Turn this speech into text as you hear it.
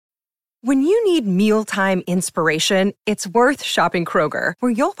When you need mealtime inspiration, it's worth shopping Kroger,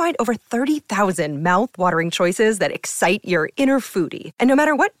 where you'll find over 30,000 mouth-watering choices that excite your inner foodie. And no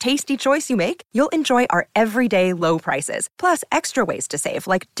matter what tasty choice you make, you'll enjoy our everyday low prices, plus extra ways to save,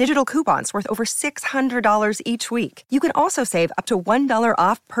 like digital coupons worth over $600 each week. You can also save up to $1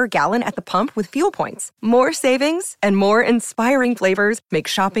 off per gallon at the pump with fuel points. More savings and more inspiring flavors make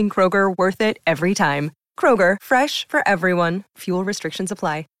shopping Kroger worth it every time. Kroger, fresh for everyone. Fuel restrictions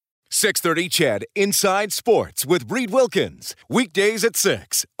apply. 630 CHED Inside Sports with Reed Wilkins. Weekdays at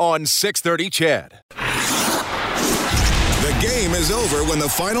 6 on 630 CHED. The game is over when the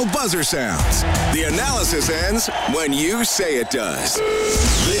final buzzer sounds. The analysis ends when you say it does.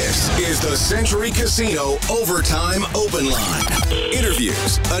 This is the Century Casino Overtime Open Line.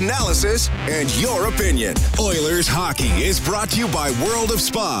 Interviews, analysis, and your opinion. Oilers hockey is brought to you by World of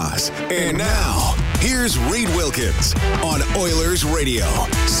Spas. And now, here's Reed Wilkins on Oilers Radio,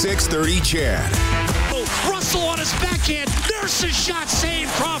 630 CHED. Russell on his backhand. Nurse's shot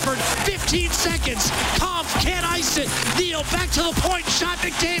saved Crawford. 15 seconds. Kampf can't ice it. Neal back to the point. Shot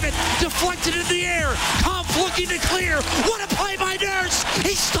McDavid. Deflected in the air. Kampf looking to clear. What a play by Nurse.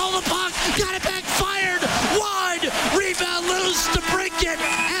 He stole the puck. Got it back. Fired. Wide. Rebound loose to Brinket.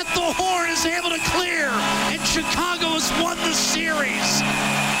 At the horn is able to clear. And Chicago has won the series.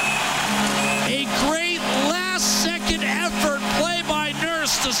 A great last-second effort play by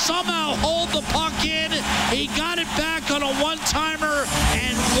Nurse to somehow hold the puck in. He got it back on a one-timer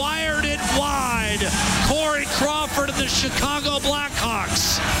and wired it wide. Corey Crawford and the Chicago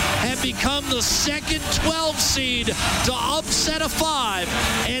Blackhawks have become the second 12 seed to upset a 5.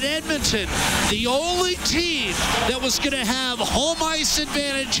 And Edmonton, the only team that was going to have home ice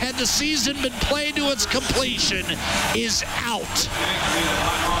advantage had the season been played to its completion, is out.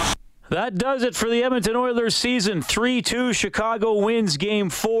 That does it for the Edmonton Oilers season. 3-2, Chicago wins Game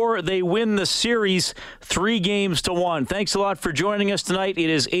 4. They win the series 3-1. Thanks a lot for joining us tonight. It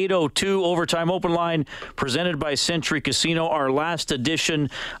is 8:02 Overtime Open Line presented by Century Casino, our last edition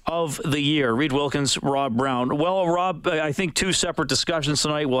of the year. Reed Wilkins, Rob Brown. Well, Rob, I think 2 separate discussions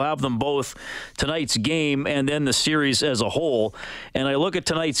tonight. We'll have them both, tonight's game and then the series as a whole. And I look at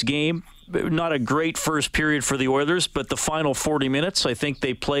tonight's game. Not a great first period for the Oilers, but the final 40 minutes, I think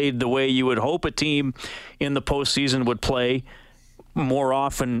they played the way you would hope a team in the postseason would play more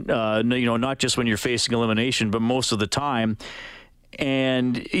often, not just when you're facing elimination, but most of the time.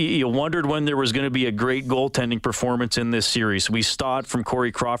 And you wondered when there was going to be a great goaltending performance in this series. We saw it from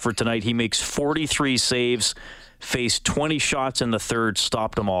Corey Crawford tonight. He makes 43 saves, faced 20 shots in the third,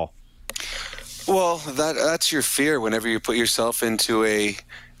 stopped them all. Well, that's your fear whenever you put yourself into an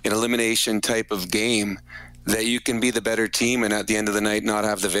elimination type of game, that you can be the better team and at the end of the night not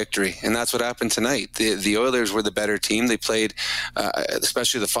have the victory. And that's what happened tonight. The Oilers were the better team. They played,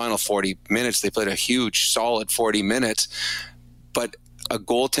 especially the final 40 minutes, they played a huge, solid 40 minutes. But a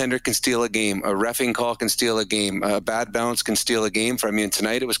goaltender can steal a game. A reffing call can steal a game. A bad bounce can steal a game.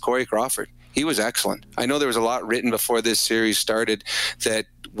 Tonight it was Corey Crawford. He was excellent. I know there was a lot written before this series started that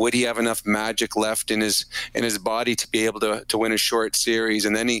would he have enough magic left in his body to be able to win a short series?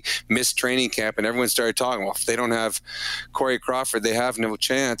 And then he missed training camp, and everyone started talking, well, if they don't have Corey Crawford, they have no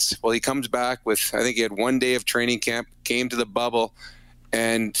chance. Well, he comes back with, I think he had 1 day of training camp, came to the bubble,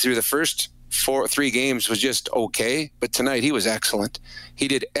 and through the first 3 games was just okay. But tonight he was excellent. He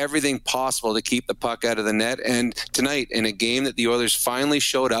did everything possible to keep the puck out of the net. And tonight, in a game that the Oilers finally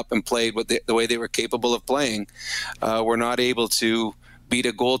showed up and played the way they were capable of playing, we're not able to beat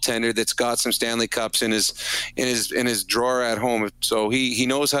a goaltender that's got some Stanley Cups in his drawer at home. So he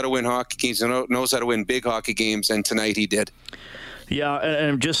knows how to win hockey games, knows how to win big hockey games, and tonight he did. Yeah,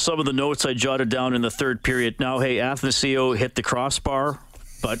 and just some of the notes I jotted down in the third period. Now, hey, Athanasiou hit the crossbar.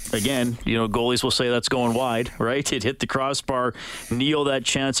 But again, goalies will say that's going wide, right? It hit the crossbar. Neal that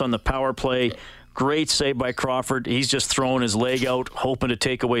chance on the power play. Great save by Crawford. He's just throwing his leg out, hoping to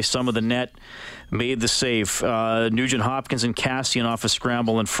take away some of the net. Made the save. Nugent Hopkins and Cassian off a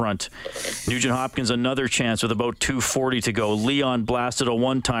scramble in front. Nugent Hopkins another chance with about 2:40 to go. Leon blasted a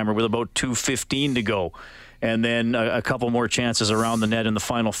one-timer with about 2:15 to go. And then a couple more chances around the net in the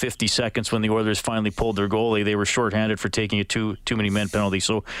final 50 seconds when the Oilers finally pulled their goalie. They were shorthanded for taking a too many men penalty.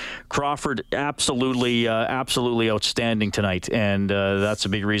 So Crawford absolutely outstanding tonight, and that's a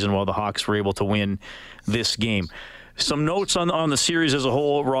big reason why the Hawks were able to win this game. Some notes on the series as a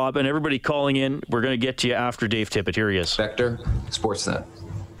whole, Rob, and everybody calling in. We're going to get to you after Dave Tippett. Here he is. Vector, Sportsnet.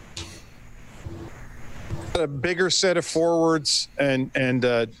 A bigger set of forwards, and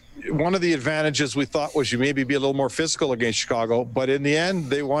one of the advantages we thought was you maybe be a little more physical against Chicago, but in the end,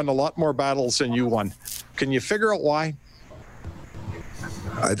 they won a lot more battles than you won. Can you figure out why?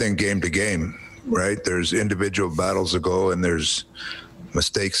 I think game to game, right? There's individual battles that go, and there's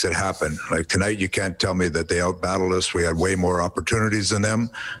mistakes that happen. Like tonight, you can't tell me that they outbattled us. We had way more opportunities than them,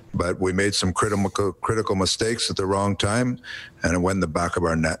 but we made some critical mistakes at the wrong time, and it went in the back of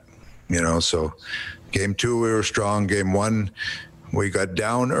our net. So game 2, we were strong. Game 1, we got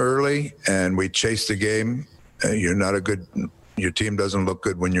down early, and we chased the game. Your team doesn't look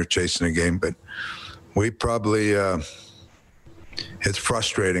good when you're chasing a game, but we probably, it's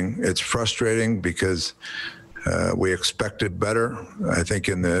frustrating. It's frustrating because we expected better. I think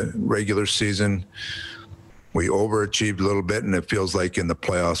in the regular season, we overachieved a little bit, and it feels like in the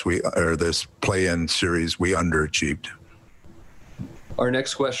playoffs, this play-in series, we underachieved. Our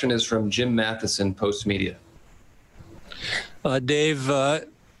next question is from Jim Matheson, Post Media. Dave,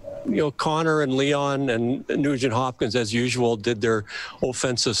 Connor and Leon and Nugent Hopkins, as usual, did their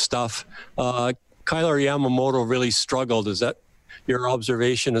offensive stuff. Kailer Yamamoto really struggled. Is that your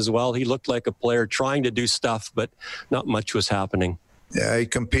observation as well? He looked like a player trying to do stuff, but not much was happening. Yeah, he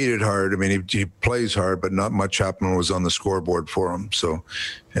competed hard. I mean, he plays hard, but not much happened was on the scoreboard for him. So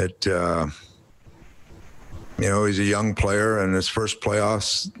it, he's a young player, and his first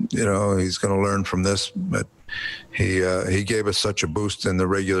playoffs, he's going to learn from this. But he gave us such a boost in the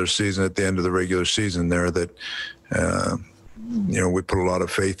regular season, at the end of the regular season there, that we put a lot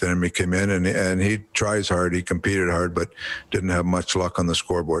of faith in him. He came in and he tries hard. He competed hard, but didn't have much luck on the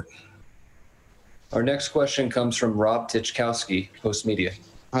scoreboard. Our next question comes from Rob Tychkowski, Post Media.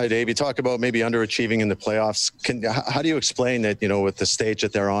 Hi, Dave. You talk about maybe underachieving in the playoffs. How do you explain that, with the stage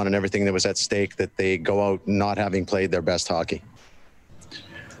that they're on and everything that was at stake, that they go out not having played their best hockey?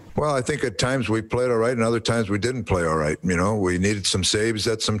 Well, I think at times we played all right, and other times we didn't play all right. We needed some saves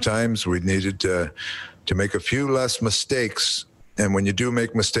at some times. We needed to make a few less mistakes. And when you do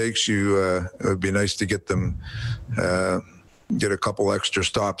make mistakes, it would be nice to get them, get a couple extra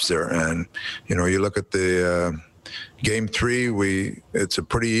stops there. And, you look at the game 3, it's a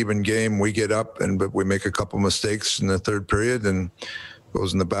pretty even game. We get up, but we make a couple mistakes in the third period and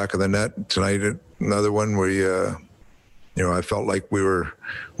goes in the back of the net. Tonight, another one where I felt like we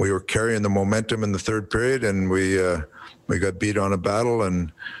were carrying the momentum in the third period, and we got beat on a battle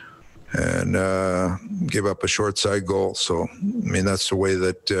and give up a short side goal. So, that's the way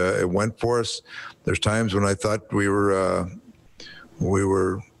that it went for us. There's times when I thought we were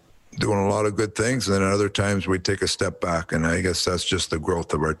doing a lot of good things, and then other times we take a step back, and I guess that's just the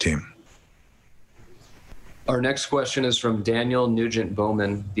growth of our team. Our next question is from Daniel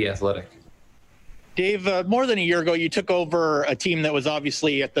Nugent-Bowman, The Athletic. Dave, more than a year ago, you took over a team that was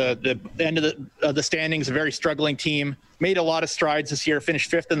obviously at the end of the standings, a very struggling team, made a lot of strides this year, finished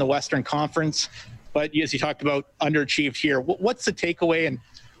 5th in the Western Conference, but as you talked about, underachieved here. What's the takeaway, and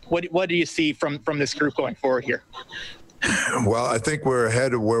what do you see from this group going forward here? Well, I think we're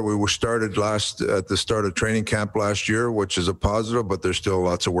ahead of where we started at the start of training camp last year, which is a positive, but there's still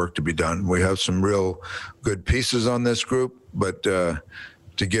lots of work to be done. We have some real good pieces on this group, but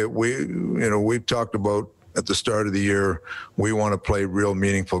we've talked about at the start of the year, we want to play real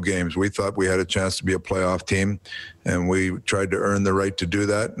meaningful games. We thought we had a chance to be a playoff team, and we tried to earn the right to do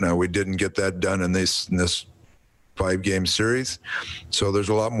that. Now, we didn't get that done in this 5-game series. So there's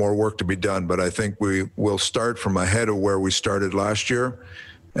a lot more work to be done, but I think we will start from ahead of where we started last year,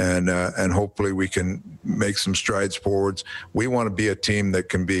 and hopefully we can make some strides forwards. We want to be a team that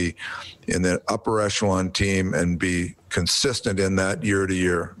can be in the upper echelon team and be consistent in that year to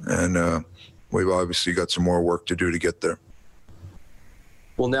year. And we've obviously got some more work to do to get there.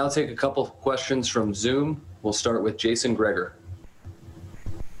 We'll now take a couple of questions from Zoom. We'll start with Jason Gregor.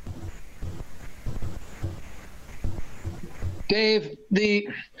 Dave, a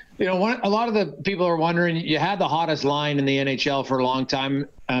lot of the people are wondering, you had the hottest line in the NHL for a long time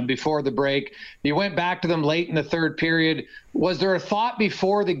before the break. You went back to them late in the third period. Was there a thought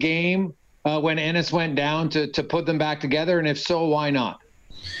before the game when Ennis went down to put them back together? And if so, why not?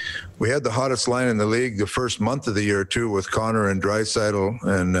 We had the hottest line in the league the first month of the year, too, with Connor and Draisaitl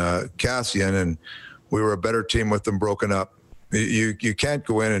and Cassian, and we were a better team with them broken up. You can't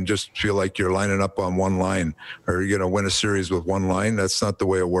go in and just feel like you're lining up on one line or you're going to win a series with one line. That's not the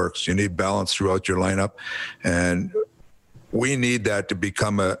way it works. You need balance throughout your lineup, and we need that to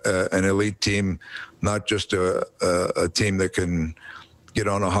become an elite team, not just a team that can get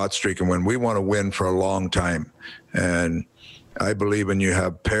on a hot streak and win. We want to win for a long time, and I believe when you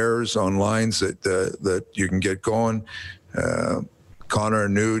have pairs on lines that you can get going. Connor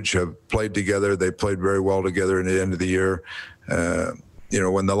and Nuge have played together. They played very well together at the end of the year.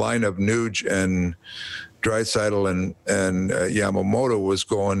 When the line of Nuge and Draisaitl and Yamamoto was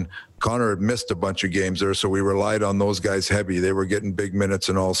going, Connor had missed a bunch of games there, so we relied on those guys heavy. They were getting big minutes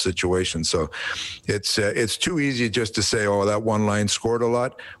in all situations. So it's too easy just to say, oh, that one line scored a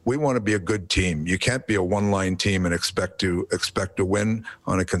lot. We want to be a good team. You can't be a one-line team and expect to win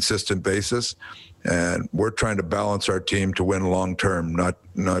on a consistent basis. And we're trying to balance our team to win long-term,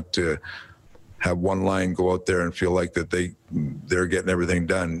 not to have one line go out there and feel like that they're getting everything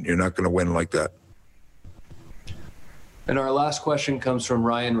done. You're not going to win like that. And our last question comes from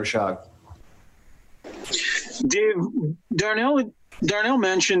Ryan Rashog. Dave, Darnell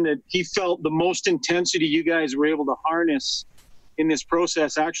mentioned that he felt the most intensity you guys were able to harness in this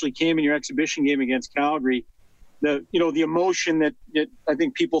process actually came in your exhibition game against Calgary. The emotion that I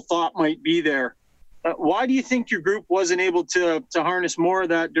think people thought might be there. Why do you think your group wasn't able to harness more of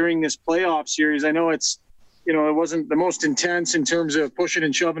that during this playoff series? I know it wasn't the most intense in terms of pushing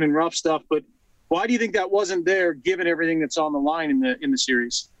and shoving and rough stuff, but why do you think that wasn't there, given everything that's on the line in the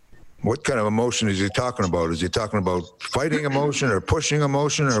series? What kind of emotion is he talking about? Is he talking about fighting emotion or pushing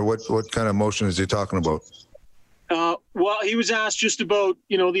emotion, or what kind of emotion is he talking about? Well, he was asked just about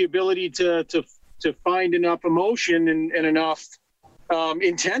the ability to find enough emotion and enough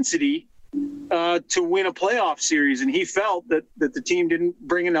intensity to win a playoff series, and he felt that the team didn't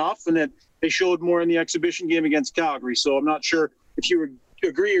bring enough, and that they showed more in the exhibition game against Calgary. So I'm not sure if you would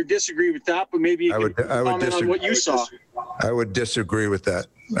agree or disagree with that, but maybe you could comment on what you saw. I would disagree with that.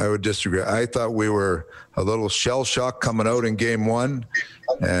 I would disagree. I thought we were a little shell-shocked coming out in game one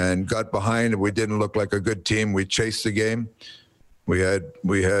and got behind, and we didn't look like a good team. We chased the game. We had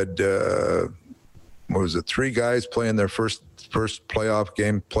three guys playing their first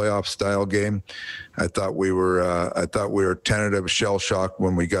playoff style game. I thought we were tentative, shell-shocked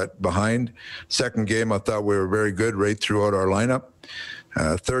when we got behind. Second game, I thought we were very good right throughout our lineup.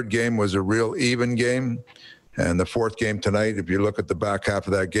 Third game was a real even game. And the fourth game tonight, if you look at the back half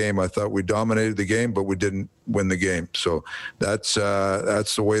of that game, I thought we dominated the game, but we didn't win the game. So that's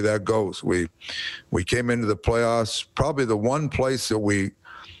the way that goes. We came into the playoffs, probably the one place that we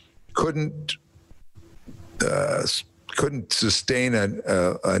couldn't sustain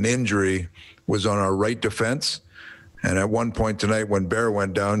an injury was on our right defense. And at one point tonight, when Bear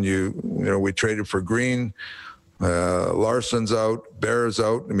went down, we traded for Green. Larson's out, Bear's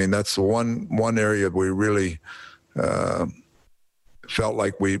out. I mean, that's the one area we really felt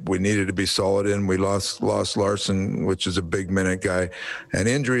like we needed to be solid in. We lost Larson, which is a big minute guy. And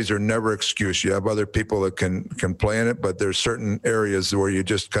injuries are never excuse. You have other people that can play in it, but there's certain areas where you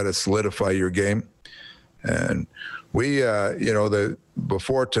just kind of solidify your game. And we,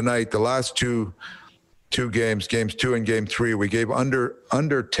 before tonight, the last two games 2 and game 3, we gave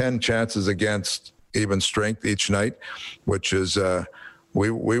under 10 chances against even strength each night, which is we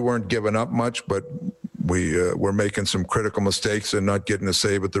weren't giving up much, but we were making some critical mistakes and not getting a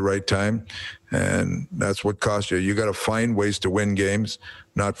save at the right time, and that's what cost you. You got to find ways to win games,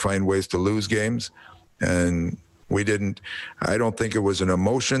 not find ways to lose games, and we didn't. I don't think it was an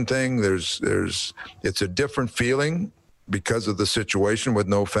emotion thing. It's a different feeling because of the situation with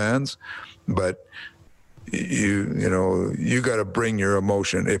no fans, but you got to bring your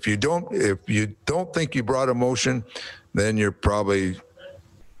emotion. If you don't think you brought emotion, then you're probably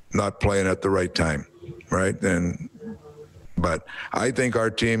not playing at the right time, right? But I think our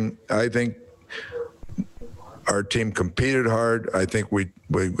team competed hard. I think we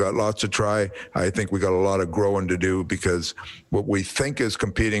got lots to try. I think we got a lot of growing to do, because what we think is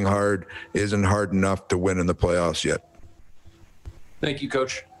competing hard isn't hard enough to win in the playoffs yet. Thank you,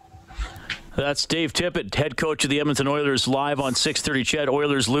 Coach. That's Dave Tippett, head coach of the Edmonton Oilers, live on 6:30 CHED.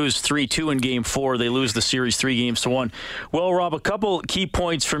 Oilers lose 3-2 in Game 4. They lose the series 3-1. Well, Rob, a couple key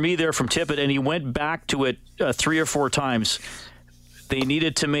points for me there from Tippett, and he went back to it 3 or 4 times. They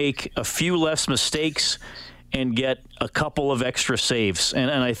needed to make a few less mistakes and get a couple of extra saves.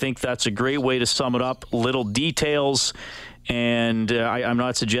 And I think that's a great way to sum it up. Little details. And I'm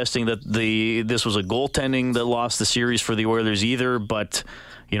not suggesting that this was a goaltending that lost the series for the Oilers either, but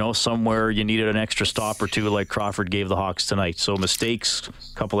somewhere you needed an extra stop or two like Crawford gave the Hawks tonight. So mistakes,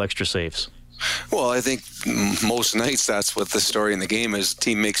 a couple extra saves. Well, I think most nights that's what the story in the game is. The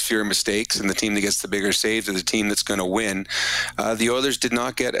team makes fewer mistakes, and the team that gets the bigger saves is the team that's going to win. The Oilers did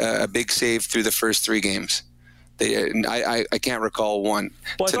not get a big save through the first 3 games. I can't recall one.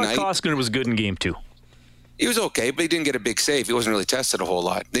 Well, I thought Koskinen was good in Game 2. He was okay, but he didn't get a big save. He wasn't really tested a whole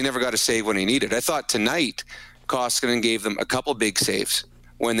lot. They never got a save when he needed. I thought tonight Koskinen gave them a couple big saves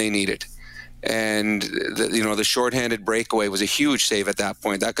when they needed. And the shorthanded breakaway was a huge save at that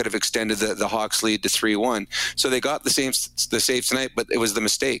point. That could have extended the Hawks lead to 3-1. So they got the saves tonight, but it was the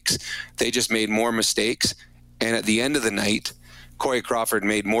mistakes. They just made more mistakes. And at the end of the night, Corey Crawford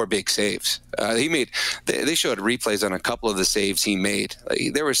made more big saves. They showed replays on a couple of the saves he made.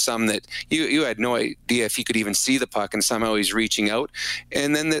 There were some that you had no idea if he could even see the puck, and somehow he's reaching out.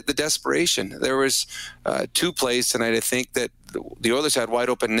 And then the desperation. There was 2 plays tonight, I think, that the Oilers had wide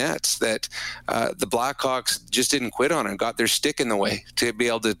open nets that the Blackhawks just didn't quit on and got their stick in the way to be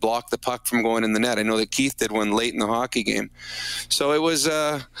able to block the puck from going in the net. I know that Keith did one late in the hockey game. So it was,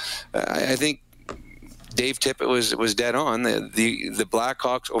 I think Dave Tippett was dead on. The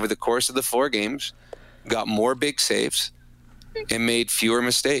Blackhawks over the course of the 4 games got more big saves and made fewer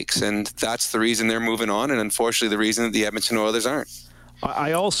mistakes. And that's the reason they're moving on, and unfortunately the reason that the Edmonton Oilers aren't.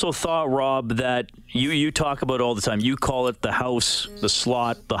 I also thought, Rob, that you talk about all the time. You call it the house, the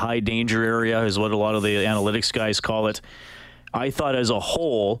slot, the high danger area is what a lot of the analytics guys call it. I thought as a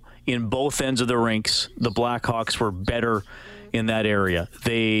whole, in both ends of the rinks, the Blackhawks were better in that area.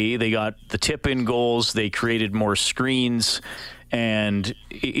 They got the tip-in goals. They created more screens. And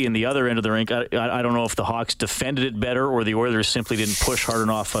in the other end of the rink, I don't know if the Hawks defended it better or the Oilers simply didn't push hard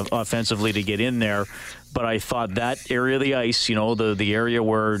enough offensively to get in there. But I thought that area of the ice, the area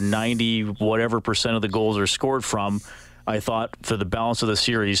where 90% of the goals are scored from, I thought for the balance of the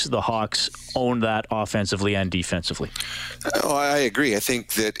series, the Hawks owned that offensively and defensively. Oh, I agree. I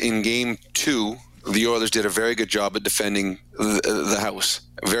think that in Game 2, the Oilers did a very good job at defending the house.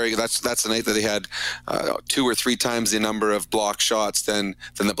 That's the night that they had 2 or 3 times the number of block shots than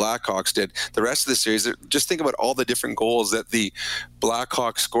the Blackhawks did. The rest of the series, just think about all the different goals that the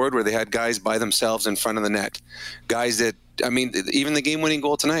Blackhawks scored where they had guys by themselves in front of the net. Guys that, even the game-winning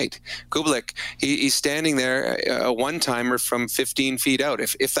goal tonight, Kubalik, he's standing there, a one-timer from 15 feet out,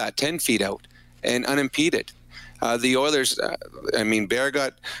 if that, 10 feet out, and unimpeded. The Oilers,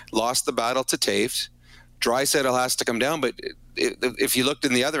 Bear lost the battle to Taves. Draisaitl has to come down, but if you looked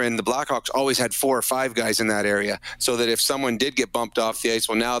in the other end, the Blackhawks always had 4 or 5 guys in that area, so that if someone did get bumped off the ice,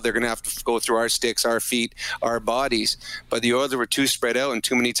 well, now they're going to have to go through our sticks, our feet, our bodies. But the Oilers were too spread out, and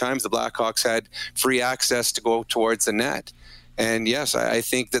too many times the Blackhawks had free access to go towards the net. And yes, I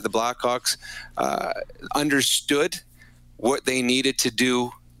think that the Blackhawks understood what they needed to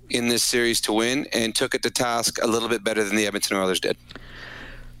do in this series to win and took it to task a little bit better than the Edmonton Oilers did.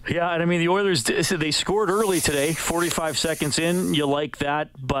 Yeah, and the Oilers, they scored early today, 45 seconds in. You like that,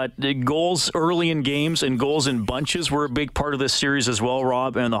 but the goals early in games and goals in bunches were a big part of this series as well,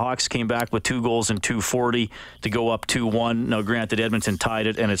 Rob, and the Hawks came back with 2 goals in 2:40 to go up 2-1. Now, granted, Edmonton tied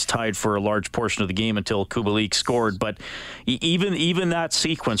it, and it's tied for a large portion of the game until Kubalik scored, but even that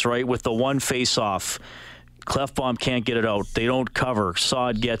sequence, right, with the one face-off, Klefbom can't get it out. They don't cover.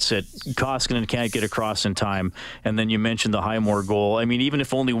 Saad gets it. Koskinen can't get across in time. And then you mentioned the Highmore goal. Even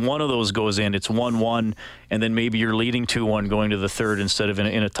if only one of those goes in, it's 1-1, and then maybe you're leading 2-1 going to the third instead of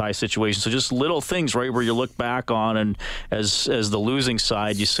in a tie situation. So just little things, right, where you look back on, and as the losing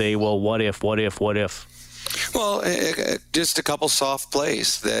side, you say, well, what if? Well, just a couple soft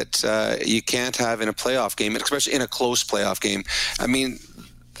plays that you can't have in a playoff game, especially in a close playoff game.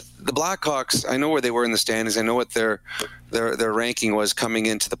 The Blackhawks, I know where they were in the standings. I know what their ranking was coming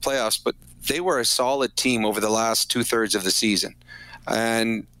into the playoffs, but they were a solid team over the last 2/3 of the season.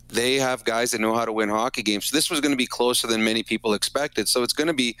 And they have guys that know how to win hockey games. So this was going to be closer than many people expected. So it's going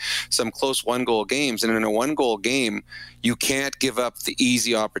to be some close 1-goal games. And in a 1-goal game, you can't give up the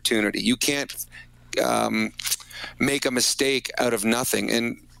easy opportunity. You can't make a mistake out of nothing.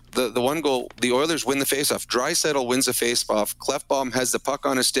 And the one goal, the Oilers win the faceoff. Draisaitl wins the faceoff. Klefbom has the puck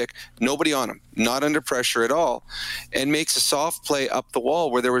on his stick, nobody on him, not under pressure at all, and makes a soft play up the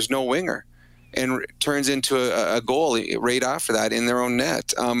wall where there was no winger, and turns into a goal right after that in their own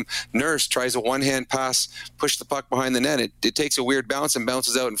net. Nurse tries a one-hand pass, push the puck behind the net. It takes a weird bounce and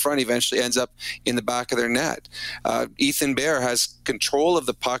bounces out in front. Eventually ends up in the back of their net. Ethan Bear has control of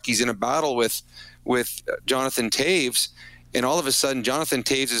the puck. He's in a battle with Jonathan Taves. And all of a sudden, Jonathan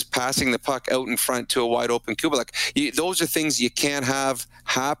Taves is passing the puck out in front to a wide-open Kubalik. Those are things you can't have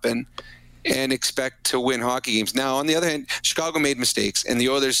happen and expect to win hockey games. Now, on the other hand, Chicago made mistakes, and the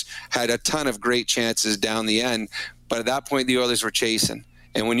Oilers had a ton of great chances down the end. But at that point, the Oilers were chasing.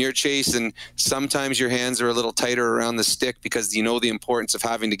 And when you're chasing, sometimes your hands are a little tighter around the stick because you know the importance of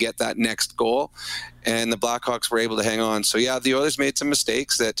having to get that next goal. And the Blackhawks were able to hang on. So, yeah, the Oilers made some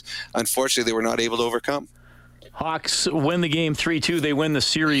mistakes that, unfortunately, they were not able to overcome. Hawks win the game 3-2. They win the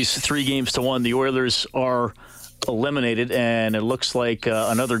series 3-1. The Oilers are eliminated, and it looks like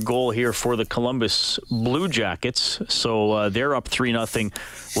another goal here for the Columbus Blue Jackets. So they're up 3-0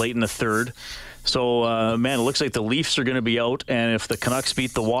 late in the third. So, it looks like the Leafs are going to be out, and if the Canucks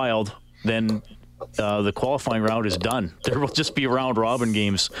beat the Wild, then the qualifying round is done. There will just be round-robin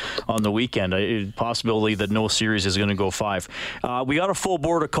games on the weekend. Possibility that no series is going to go 5. We got a full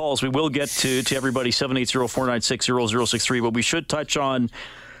board of calls. We will get to everybody, 780-496-0063, but we should touch on,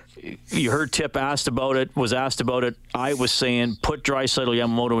 you heard Tip was asked about it. I was saying put Draisaitl,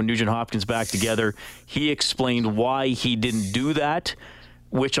 Yamamoto, and Nugent Hopkins back together. He explained why he didn't do that,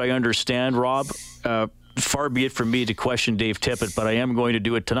 which I understand, Rob. Far be it from me to question Dave Tippett, but I am going to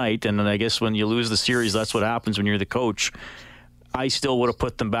do it tonight. And I guess when you lose the series, that's what happens when you're the coach. I still would have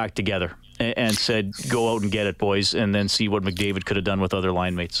put them back together and said, go out and get it, boys, and then see what McDavid could have done with other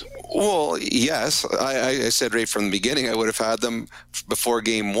line mates. Well, yes. I said right from the beginning I would have had them before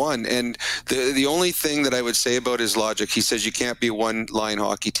game 1. And the only thing that I would say about his logic, he says you can't be one-line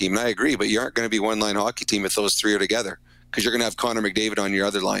hockey team. And I agree, but you aren't going to be one-line hockey team if those 3 are together, because you're going to have Connor McDavid on your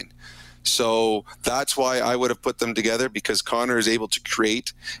other line. So that's why I would have put them together, because Connor is able to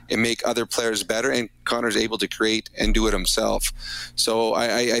create and make other players better, and Connor is able to create and do it himself. So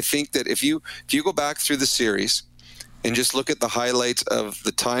I think that if you go back through the series and just look at the highlights of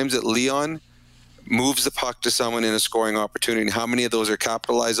the times that Leon moves the puck to someone in a scoring opportunity, and how many of those are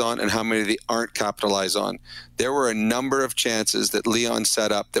capitalized on and how many of they aren't capitalized on. There were a number of chances that Leon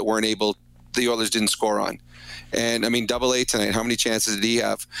set up that the Oilers didn't score on. And I mean, AA tonight, how many chances did he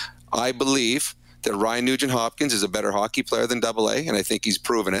have? I believe that Ryan Nugent-Hopkins is a better hockey player than AA, and I think he's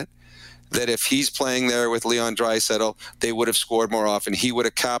proven it. That if he's playing there with Leon Draisaitl, they would have scored more often. He would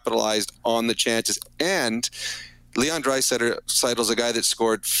have capitalized on the chances. And Leon Draisaitl is a guy that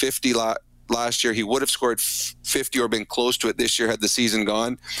scored 50 last year. He would have scored 50 or been close to it this year had the season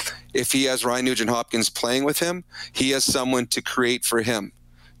gone. If he has Ryan Nugent-Hopkins playing with him, he has someone to create for him.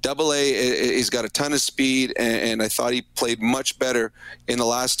 AA, he's got a ton of speed, and I thought he played much better in the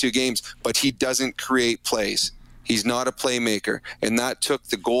last 2 games, but he doesn't create plays. He's not a playmaker, and that took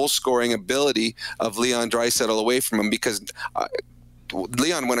the goal-scoring ability of Leon Draisaitl away from him, because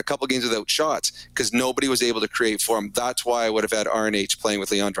Leon went a couple games without shots because nobody was able to create for him. That's why I would have had RNH playing with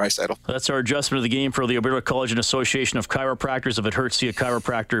Leon Draisaitl. That's our adjustment of the game for the Alberta College and Association of Chiropractors. If it hurts, see a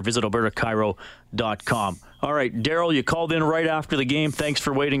chiropractor. Visit albertachiro.com. All right, Daryl, you called in right after the game. Thanks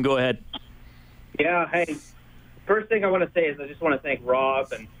for waiting. Go ahead. Yeah, hey. First thing I want to say is I just want to thank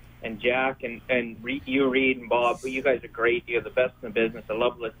Rob and Jack and you, Reed, and Bob. You guys are great. You're the best in the business. I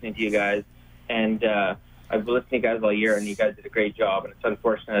love listening to you guys. And I've been listening to you guys all year, and you guys did a great job. And it's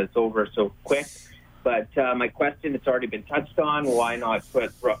unfortunate it's over so quick. But my question, it's already been touched on. Why not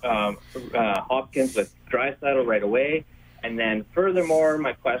put Hopkins with Draisaitl right away? And then furthermore,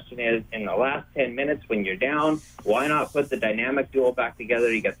 my question is, in the last 10 minutes when you're down, why not put the dynamic duo back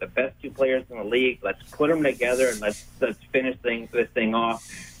together? You got the best 2 players in the league. Let's put them together and let's finish this thing off.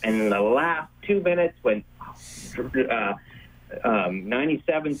 And in the last 2 minutes when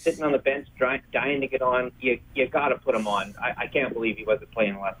 97 sitting on the bench dying to get on, you got to put him on. I can't believe he wasn't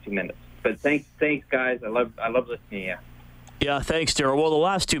playing the last 2 minutes. But thanks guys. I love listening to you. Yeah, thanks, Daryl. Well, the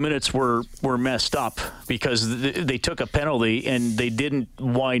last 2 minutes were messed up because they took a penalty and they didn't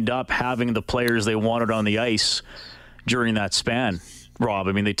wind up having the players they wanted on the ice during that span, Rob.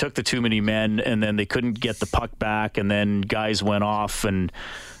 I mean, they took the too many men and then they couldn't get the puck back, and then guys went off. And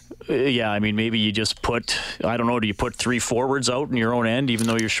yeah, I mean, maybe you just put, I don't know, do you put 3 forwards out in your own end even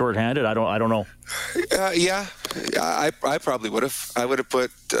though you're shorthanded? I don't know. Yeah, I probably would have. I would have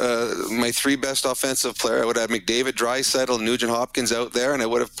put my 3 best offensive player. I would have McDavid, Draisaitl, Nugent Hopkins out there, and I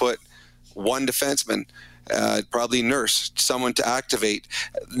would have put 1 defenseman, probably Nurse, someone to activate.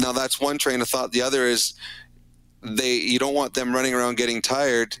 Now that's one train of thought. The other is you don't want them running around getting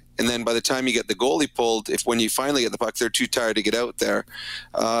tired, and then by the time you get the goalie pulled, when you finally get the puck, they're too tired to get out there.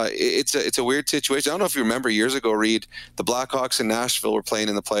 It's a weird situation. I don't know if you remember years ago, Reed, the Blackhawks in Nashville were playing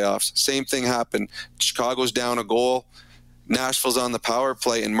in the playoffs. Same thing happened. Chicago's down a goal. Nashville's on the power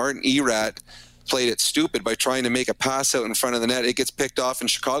play, and Martin Erat played it stupid by trying to make a pass out in front of the net. It gets picked off, and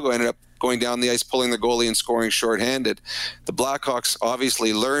Chicago ended up going down the ice, pulling the goalie and scoring shorthanded. The Blackhawks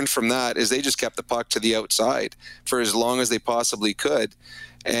obviously learned from that is they just kept the puck to the outside for as long as they possibly could.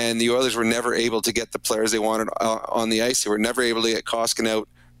 And the Oilers were never able to get the players they wanted on the ice. They were never able to get Koskinen out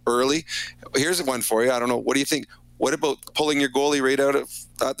early. Here's one for you. I don't know. What do you think? What about pulling your goalie right out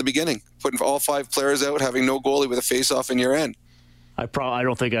at the beginning? Putting all 5 players out, having no goalie with a face-off in your end? I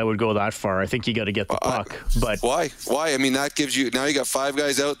don't think I would go that far. I think you got to get the puck. But why? I mean, that gives you, now you got 5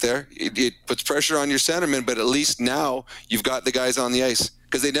 guys out there. It puts pressure on your centerman, but at least now you've got the guys on the ice.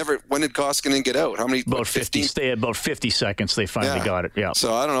 Because they never, when did Koskinen get out? How many? About 50. Stay about 50 seconds. They finally got it. Yeah.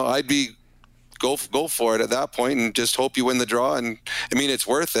 So I don't know. I'd be go for it at that point and just hope you win the draw. And I mean, it's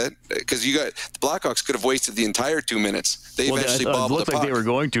worth it because the Blackhawks could have wasted the entire 2 minutes. They eventually bobbled looked like they were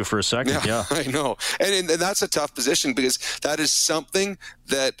going to for a second. Yeah. I know. And that's a tough position because that is something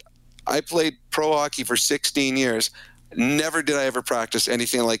that I played pro hockey for 16 years. Never did I ever practice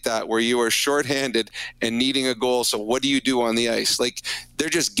anything like that where you are shorthanded and needing a goal. So what do you do on the ice? Like, they're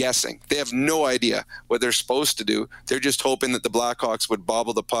just guessing. They have no idea what they're supposed to do. They're just hoping that the Blackhawks would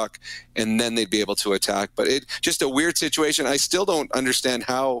bobble the puck and then they'd be able to attack. But it just a weird situation. I still don't understand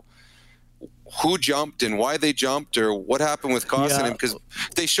who jumped and why they jumped or what happened with Koskinen because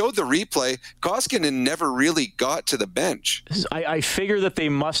they showed the replay. Koskinen never really got to the bench. I figure that they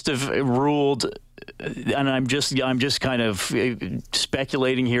must have ruled, and I'm just kind of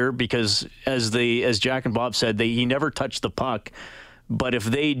speculating here because as Jack and Bob said, he never touched the puck. But if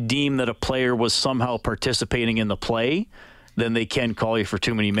they deem that a player was somehow participating in the play, then they can call you for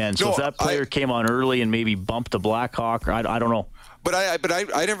too many men. So if that player came on early and maybe bumped a Blackhawk, I don't know. But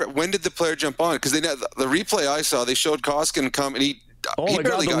I never. When did the player jump on? Because the replay I saw, they showed Koskinen come and he. Oh my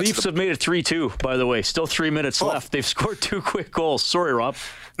God! The Leafs have made it 3-2. By the way, still 3 minutes left. They've scored 2 quick goals. Sorry, Rob.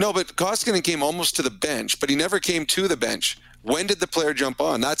 No, but Koskinen came almost to the bench, but he never came to the bench. When did the player jump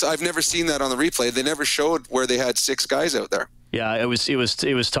on? I've never seen that on the replay. They never showed where they had 6 guys out there. Yeah, it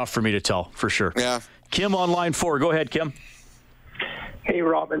was tough for me to tell for sure. Yeah. Kim on line 4. Go ahead, Kim. Hey,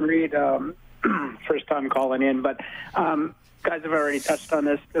 Rob and Reed. First time calling in, but. Guys have already touched on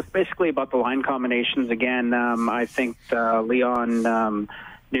this. It's basically about the line combinations again. I think Leon,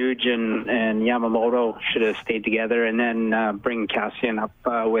 Nuge, and Yamamoto should have stayed together, and then bring Cassian up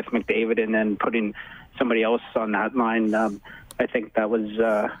with McDavid, and then putting somebody else on that line. I think that was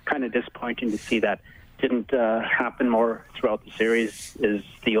kind of disappointing to see that didn't happen more throughout the series. Is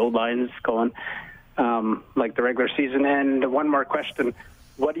the old lines going like the regular season? And one more question: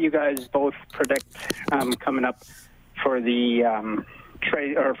 what do you guys both predict coming up for the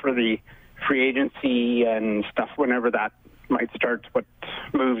trade or for the free agency and stuff whenever that might start? What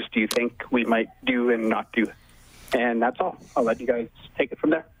moves do you think we might do and not do? And that's all. I'll let you guys take it from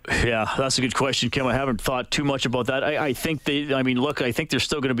there. Yeah, that's a good question, Kim. I haven't thought too much about that. I think I think they're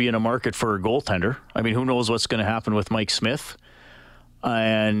still going to be in a market for a goaltender. I mean, who knows what's going to happen with Mike Smith?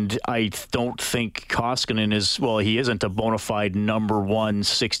 And I don't think Koskinen he isn't a bona fide number 1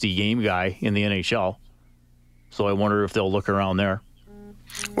 60-game guy in the NHL. So I wonder if they'll look around there.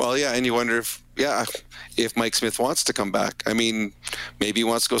 Well, yeah, and you wonder if Mike Smith wants to come back. I mean, maybe he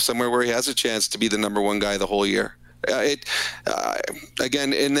wants to go somewhere where he has a chance to be the number 1 guy the whole year.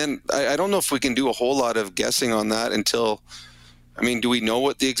 Again, and then I don't know if we can do a whole lot of guessing on that until. I mean, do we know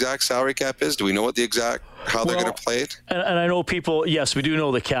what the exact salary cap is? Do we know what how they're going to play it? And I know people, yes, we do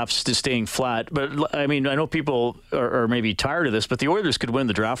know the cap's staying flat. But, I mean, I know people are maybe tired of this, but the Oilers could win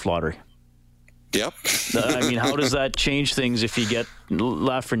the draft lottery. Yep. I mean, how does that change things if you get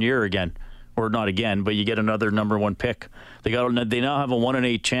Lafreniere again? Or not again, but you get another number 1 pick. They now have a 1 in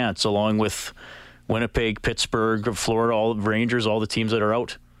 8 chance, along with Winnipeg, Pittsburgh, Florida, all Rangers, all the teams that are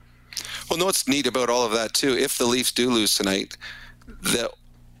out. Well, no, what's neat about all of that, too, if the Leafs do lose tonight,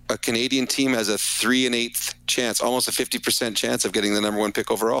 a Canadian team has a 3 1/8 chance, almost a 50% chance of getting the number 1 pick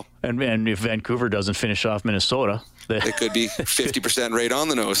overall. And if Vancouver doesn't finish off Minnesota, it could be 50% right on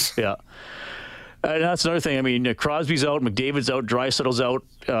the nose. Yeah. And that's another thing. I mean, Crosby's out, McDavid's out, Draisaitl's out,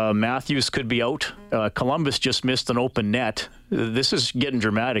 Matthews could be out. Columbus just missed an open net. This is getting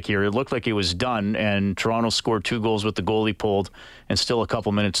dramatic here. It looked like it was done, and Toronto scored 2 goals with the goalie pulled, and still a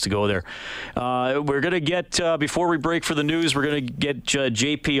couple minutes to go there. We're going to get, before we break for the news, we're going to get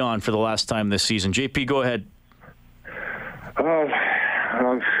JP on for the last time this season. JP, go ahead.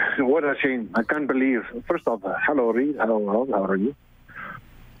 What a shame. I can't believe. First off, hello, Reed. Hello, Rob. How are you?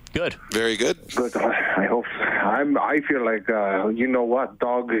 Good. Very good. Good. I hope. I feel like you know what,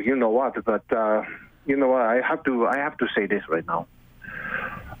 dog. You know what, but you know what? I have to say this right now.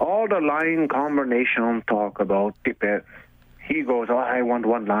 All the line combination talk about Tippett. He goes, "Oh, I want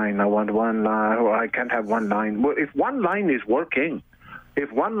one line. I want one line. Or I can't have one line." Well, if one line is working,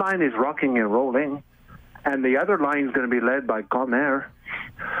 if one line is rocking and rolling, and the other line is going to be led by Conair,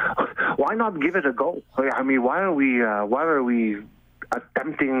 why not give it a go? I mean, why are we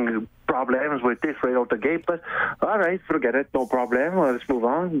attempting problems with this right out the gate? But all right, forget it, no problem. Let's move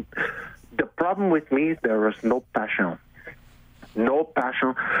on. The problem with me, there is no passion. No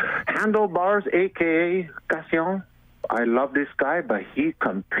passion. Handlebars, a.k.a. Cassian, I love this guy, but he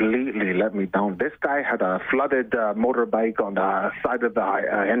completely let me down. This guy had a flooded motorbike on the side of the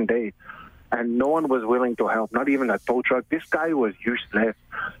Henday, and no one was willing to help, not even a tow truck. This guy was useless.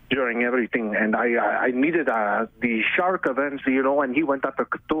 during everything. And I needed the Shark events, and he went up to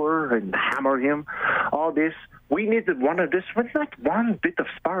Couture and hammered him. All this. We needed one of this, but not one bit of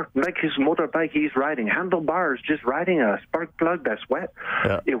spark, like his motorbike he's riding, handlebars, just riding a spark plug that's wet.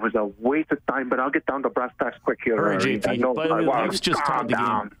 Yeah. It was a waste of time, but I'll get down to brass tacks quick here. All right, JP, by the way, Leafs just tied the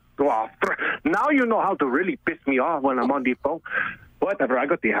game. Well, now you know how to really piss me off when I'm on the phone. Whatever, I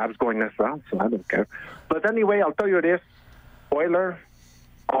got the Habs going this round, so I don't care. But anyway, I'll tell you this. Oiler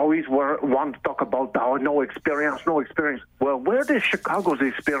always want to talk about no experience. Well, where did Chicago's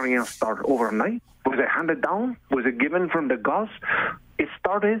experience start? Overnight? Was it handed down? Was it given from the gods? It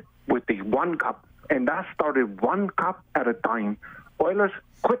started with the one cup, and that started one cup at a time. Oilers,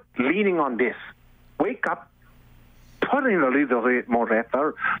 quit leaning on this. Wake up. Put in a little bit more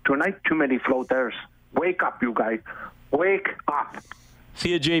effort. Tonight, too many floaters. Wake up, you guys. Wake up.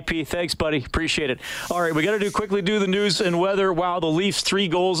 See you, JP. Thanks, buddy. Appreciate it. All right, we got to quickly do the news and weather. Wow, the Leafs 3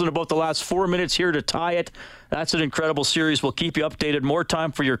 goals in about the last 4 minutes here to tie it. That's an incredible series. We'll keep you updated. More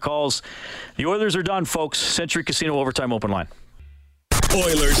time for your calls. The Oilers are done, folks. Century Casino Overtime Open Line.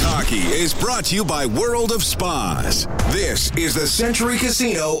 Oilers hockey is brought to you by World of Spas. This is the Century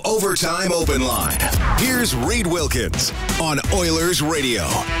Casino Overtime Open Line. Here's Reed Wilkins on Oilers Radio,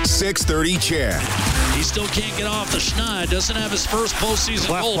 630 CHED. He still can't get off the schneid. Doesn't have his first postseason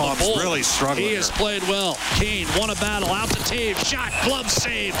goal. Clefbaum's really struggling. He has played well. Kane won a battle. Out to Taves. Shot. Glove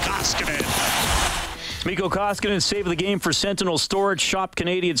save. Koskinen. Mikko Koskinen saved the game for Sentinel Storage. Shop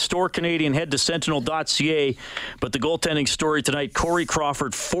Canadian, store Canadian. Head to sentinel.ca. But the goaltending story tonight, Corey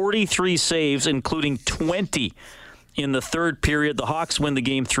Crawford, 43 saves, including 20 in the third period. The Hawks win the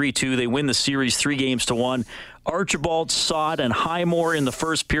game 3-2. They win the series 3-1. Archibald, Saad, and Highmore in the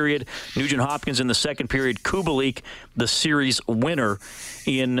first period. Nugent Hopkins in the second period. Kubalik, the series winner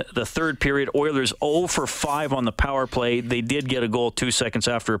in the third period. Oilers 0 for 5 on the power play. They did get a goal 2 seconds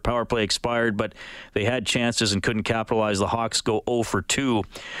after a power play expired, but they had chances and couldn't capitalize. The Hawks go 0 for 2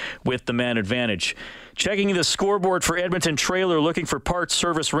 with the man advantage. Checking the scoreboard for Edmonton Trailer, looking for parts,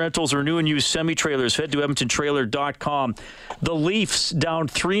 service, rentals, or new and used semi-trailers. Head to EdmontonTrailer.com. The Leafs down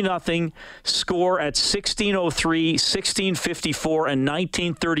 3-0, score at 16:03, 16:54, and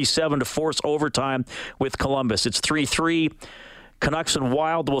 19:37 to force overtime with Columbus. It's 3-3. Canucks and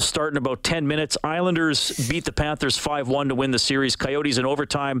Wild will start in about 10 minutes. Islanders beat the Panthers 5-1 to win the series. Coyotes in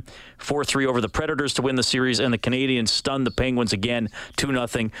overtime, 4-3 over the Predators to win the series. And the Canadiens stunned the Penguins again,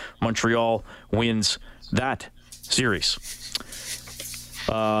 2-0. Montreal wins that series.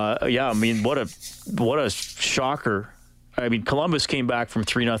 I mean, what a shocker. I mean, Columbus came back from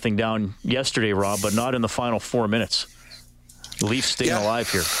 3-0 down yesterday, Rob, but not in the final 4 minutes. Leafs staying alive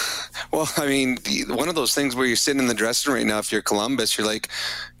here. Well, I mean, one of those things where you're sitting in the dressing room right now, if you're Columbus, you're like,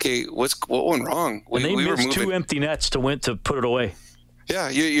 okay, what went wrong? And they missed 2 empty nets to put it away. Yeah,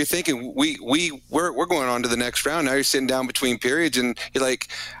 you're thinking we're going on to the next round. Now you're sitting down between periods, and you're like,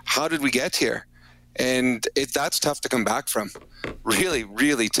 how did we get here? And that's tough to come back from. Really,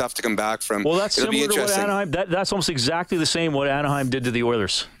 really tough to come back from. Well, that's similar to what Anaheim. That's almost exactly the same what Anaheim did to the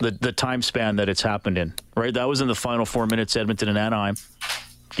Oilers. The time span that it's happened in, right? That was in the final 4 minutes. Edmonton and Anaheim,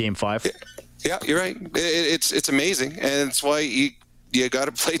 Game 5. Yeah, you're right. It's amazing, and it's why you got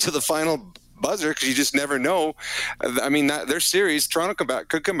to play to the final buzzer, because you just never know. I mean, their series, Toronto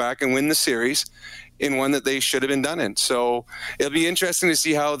could come back and win the series in one that they should have been done in. So it'll be interesting to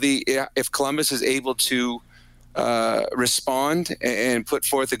see how if Columbus is able to respond and put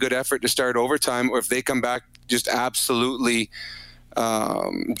forth a good effort to start overtime, or if they come back just absolutely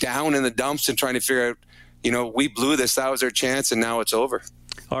down in the dumps and trying to figure out, we blew this, that was our chance, and now it's over.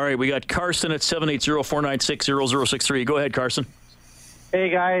 All right, we got Carson at 780-496-0063. Go ahead, Carson. Hey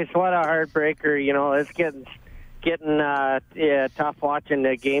guys, what a heartbreaker! It's getting tough watching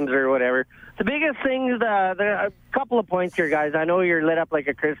the games or whatever. The biggest thing is a couple of points here, guys. I know you're lit up like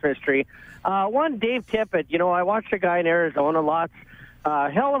a Christmas tree. One, Dave Tippett. I watched the guy in Arizona lots.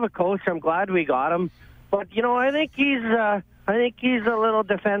 Hell of a coach. I'm glad we got him. But I think he's a little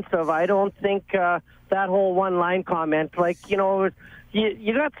defensive. I don't think that whole one line comment. You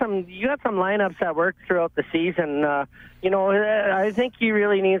got some lineups that work throughout the season. I think he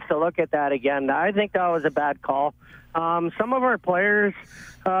really needs to look at that again. I think that was a bad call. Some of our players,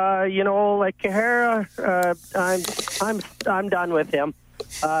 like Kahara, I'm done with him.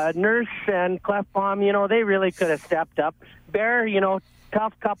 Nurse and Clefbaum, they really could have stepped up. Bear,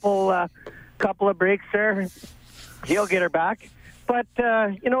 tough couple of breaks there. He'll get her back. But,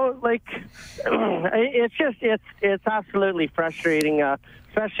 it's absolutely frustrating,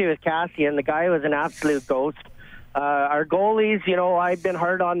 especially with Cassian. The guy was an absolute ghost. Our goalies, I've been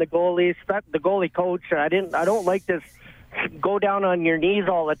hard on the goalies, the goalie coach. I don't like this go down on your knees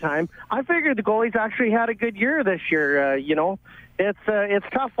all the time. I figured the goalies actually had a good year this year. It's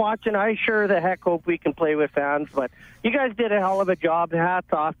tough watching. I sure the heck hope we can play with fans, but you guys did a hell of a job.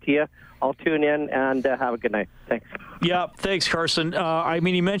 Hats off to you. I'll tune in and have a good night. Thanks. Yeah, thanks, Carson.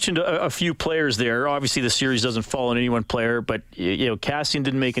 You mentioned a few players there. Obviously, the series doesn't fall on any one player, but Kassian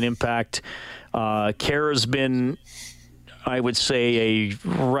didn't make an impact. Kara's been, I would say, a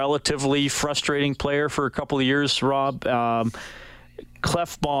relatively frustrating player for a couple of years, Rob.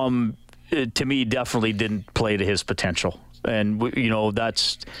 Klefbom, to me, definitely didn't play to his potential. And,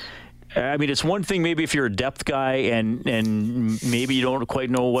 that's... it's one thing maybe if you're a depth guy and maybe you don't quite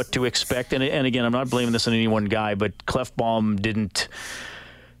know what to expect. And again, I'm not blaming this on any one guy, but Klefbom didn't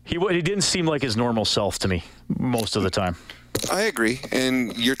seem like his normal self to me most of the time. I agree.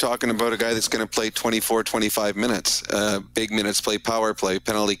 And you're talking about a guy that's going to play 24, 25 minutes, big minutes, play power play,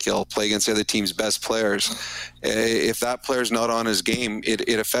 penalty kill, play against the other team's best players. If that player's not on his game,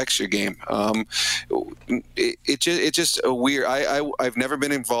 it affects your game. It's just a weird. I've never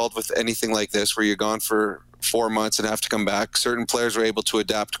been involved with anything like this where you're gone for 4 months and have to come back. Certain players were able to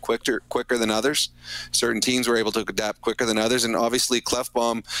adapt quicker than others. Certain teams were able to adapt quicker than others. And obviously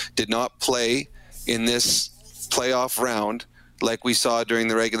Klefbom did not play in this playoff round like we saw during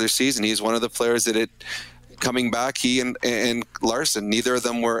the regular season. He's one of the players that coming back, he and Larson, neither of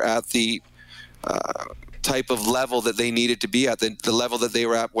them were at the type of level that they needed to be at, the level that they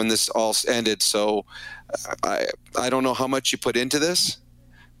were at when this all ended. So I don't know how much you put into this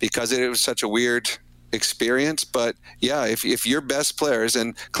because it was such a weird experience. But yeah, if your best players,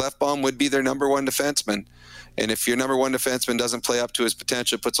 and Klefbom would be their number one defenseman, and if your number one defenseman doesn't play up to his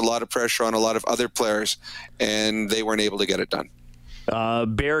potential, it puts a lot of pressure on a lot of other players, and they weren't able to get it done.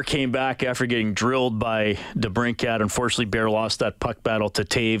 Bear came back after getting drilled by DeBrincat. Unfortunately, Bear lost that puck battle to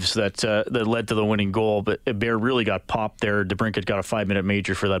Taves that led to the winning goal, but Bear really got popped there. DeBrincat got a 5-minute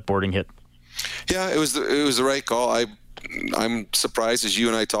major for that boarding hit. Yeah, it was the right call. I'm surprised, as you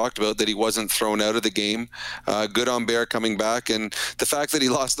and I talked about, that he wasn't thrown out of the game. Good on Bear coming back, and the fact that he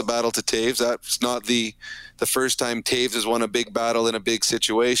lost the battle to Taves, that's not the first time Taves has won a big battle in a big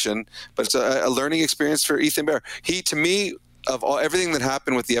situation, but it's a learning experience for Ethan Bear. He, to me, of everything that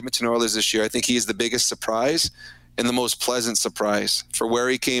happened with the Edmonton Oilers this year, I think he is the biggest surprise and the most pleasant surprise. For where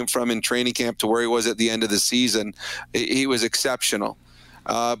he came from in training camp to where he was at the end of the season, he was exceptional.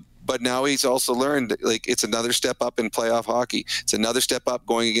 But now he's also learned, it's another step up in playoff hockey. It's another step up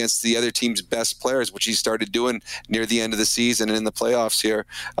going against the other team's best players, which he started doing near the end of the season and in the playoffs here.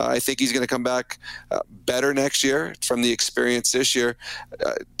 I think he's going to come back better next year from the experience this year.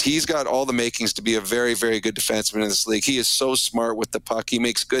 He's got all the makings to be a very, very good defenseman in this league. He is so smart with the puck. He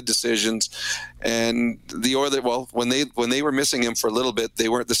makes good decisions. And the Oilers, when they were missing him for a little bit, they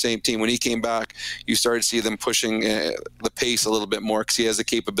weren't the same team. When he came back, you started to see them pushing the pace a little bit more because he has the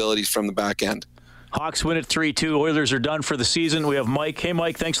capabilities from the back end. Hawks win at 3-2. Oilers are done for the season. We have Mike. Hey,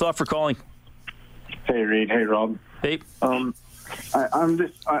 Mike, thanks a lot for calling. Hey, Reed. Hey, Rob. Hey.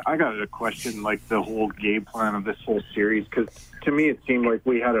 I got a question, like the whole game plan of this whole series, because to me it seemed like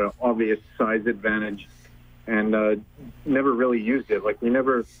we had an obvious size advantage and never really used it. Like we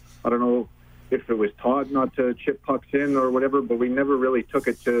never, I don't know if it was taught not to chip pucks in or whatever, but we never really took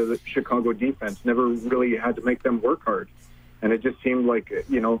it to the Chicago defense, never really had to make them work hard. And it just seemed like,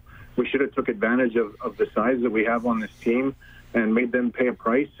 we should have took advantage of the size that we have on this team and made them pay a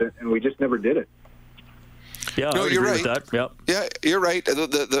price, and we just never did it. Yeah, no, you're right. With that. Yep. Yeah, you're right.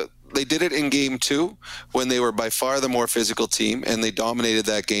 They did it in game 2 when they were by far the more physical team, and they dominated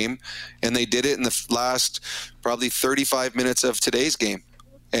that game. And they did it in the last probably 35 minutes of today's game.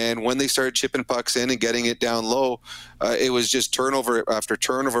 And when they started chipping pucks in and getting it down low, it was just turnover after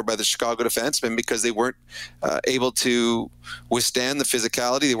turnover by the Chicago defensemen because they weren't able to withstand the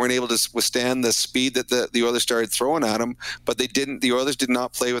physicality. They weren't able to withstand the speed that the Oilers started throwing at them. But the Oilers did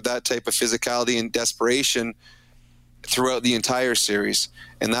not play with that type of physicality and desperation throughout the entire series.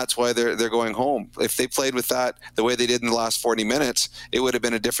 And that's why they're going home. If they played with that the way they did in the last 40 minutes, it would have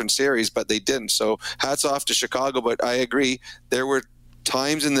been a different series, but they didn't. So hats off to Chicago, but I agree. There were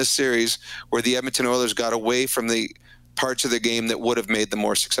times in this series where the Edmonton Oilers got away from the parts of the game that would have made them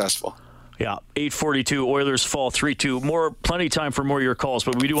more successful. Yeah, 8:42, Oilers fall 3-2. Plenty of time for more of your calls,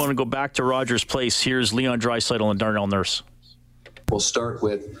 but we do want to go back to Rogers Place. Here's Leon Draisaitl and Darnell Nurse. We'll start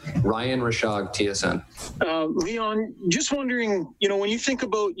with Ryan Rashog, TSN. Leon, just wondering, when you think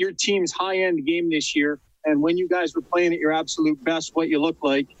about your team's high-end game this year and when you guys were playing at your absolute best, what you look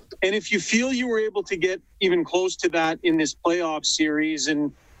like, and if you feel you were able to get even close to that in this playoff series,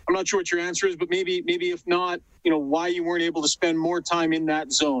 and I'm not sure what your answer is, but maybe if not, why you weren't able to spend more time in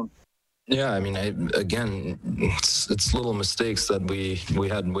that zone. Yeah, I mean, it's little mistakes that we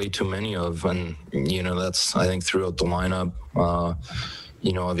had way too many of, and that's, I think, throughout the lineup.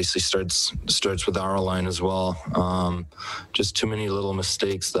 Obviously starts with our line as well. Just too many little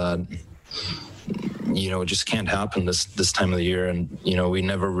mistakes that it just can't happen this time of the year, and we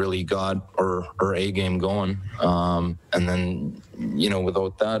never really got our A game going. And then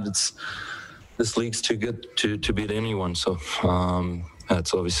without that, this league's too good to beat anyone. So.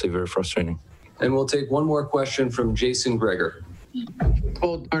 That's obviously very frustrating. And we'll take one more question from Jason Gregor.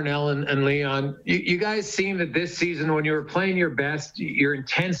 Well, Darnell and Leon, you guys seemed that this season, when you were playing your best, your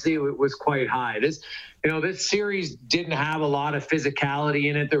intensity was quite high. This series didn't have a lot of physicality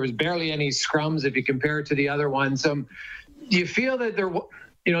in it. There was barely any scrums if you compare it to the other ones. Do you feel that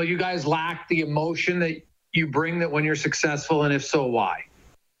you guys lack the emotion that you bring that when you're successful, and if so, why?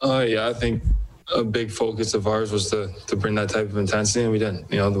 Yeah, I think a big focus of ours was to bring that type of intensity, and we didn't.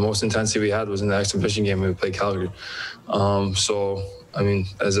 The most intensity we had was in the exhibition game when we played Calgary. So, I mean,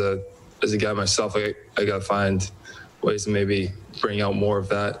 as a guy myself, I got to find ways to maybe bring out more of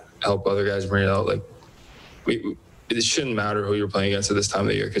that, help other guys bring it out. Like, it shouldn't matter who you're playing against at this time of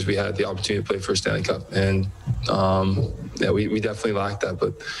the year, because we had the opportunity to play for a Stanley Cup, and we definitely lacked that.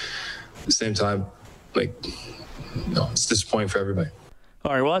 But at the same time, it's disappointing for everybody.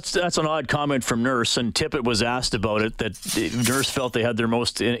 All right, well, that's an odd comment from Nurse, and Tippett was asked about it, that Nurse felt they had their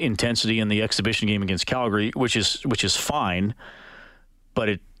most intensity in the exhibition game against Calgary, which is fine, but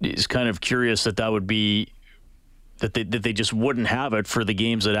it is kind of curious that would be that they just wouldn't have it for the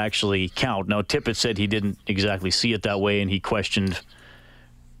games that actually count. Now, Tippett said he didn't exactly see it that way, and he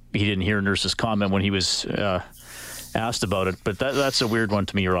didn't hear Nurse's comment when he was asked about it, but that's a weird one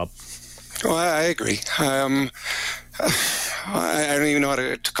to me, Rob. Well, I agree. I don't even know how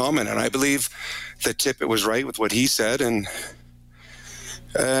to comment on it. I believe that Tippett was right with what he said, and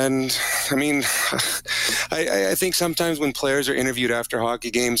I mean, I think sometimes when players are interviewed after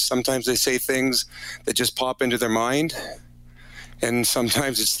hockey games, sometimes they say things that just pop into their mind, and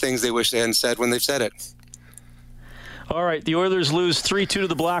sometimes it's things they wish they hadn't said when they've said it. All right, the Oilers lose 3-2 to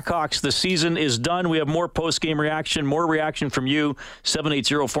the Blackhawks. The season is done. We have more post-game reaction, more reaction from you.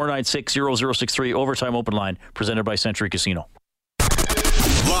 780-496-0063, Overtime Open Line, presented by Century Casino.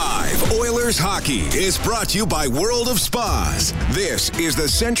 Live Oilers hockey is brought to you by World of Spas. This is the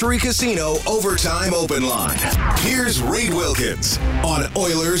Century Casino Overtime Open Line. Here's Reed Wilkins on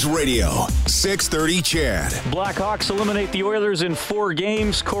Oilers Radio, 630 CHED. Blackhawks eliminate the Oilers in 4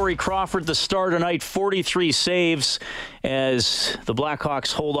 games. Corey Crawford, the star tonight, 43 saves as the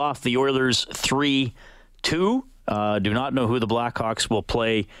Blackhawks hold off the Oilers 3-2. Do not know who the Blackhawks will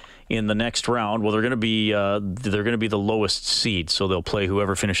play in the next round. Well, they're going to be the lowest seed, so they'll play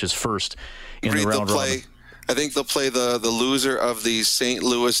whoever finishes first in the round robin. I think they'll play the loser of the St.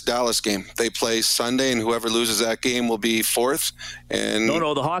 Louis-Dallas game. They play Sunday, and whoever loses that game will be 4th. And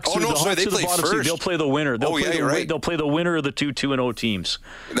no, the Hawks. They play bottom seed. They'll play the winner. They'll play the winner of the 2-2-0 teams.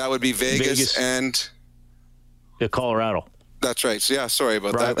 That would be Vegas and Colorado. That's right. So, yeah, sorry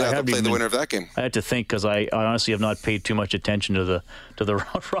about that. They have to play the winner of that game. I had to think, because I honestly have not paid too much attention to the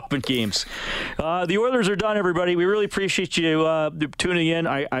round robin games. The Oilers are done, everybody. We really appreciate you tuning in.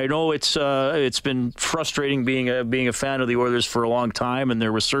 I know it's been frustrating being a fan of the Oilers for a long time, and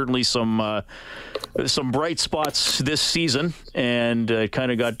there was certainly some bright spots this season, and it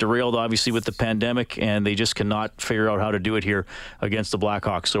kind of got derailed, obviously, with the pandemic, and they just cannot figure out how to do it here against the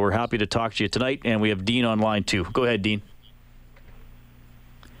Blackhawks. So we're happy to talk to you tonight, and we have Dean on line too. Go ahead, Dean.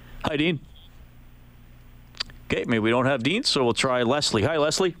 Hi, Dean. Okay, maybe we don't have Dean, so we'll try Leslie. Hi,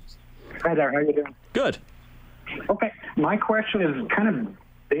 Leslie. Hi there. How are you doing? Good. Okay. My question is kind of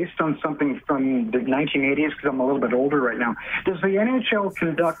based on something from the 1980s, because I'm a little bit older right now. Does the NHL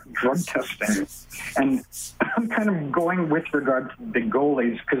conduct drug testing? And I'm kind of going with regard to the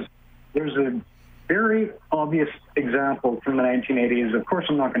goalies, because there's a very obvious example from the 1980s. Of course,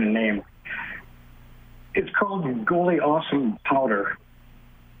 I'm not going to name. It's called Goalie Awesome Powder.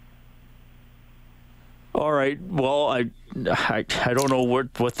 All right. Well, I don't know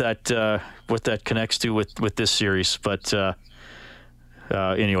what that connects to with this series, but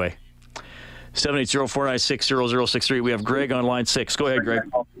anyway, 780-496-0063. We have Greg on line 6. Go ahead, Greg.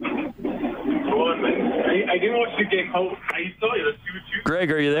 I didn't watch the game. How you saw it? Greg,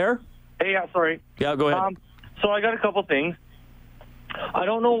 are you there? Hey, yeah, sorry. Yeah, go ahead. So I got a couple things. I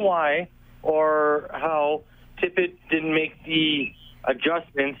don't know why or how Tippett didn't make the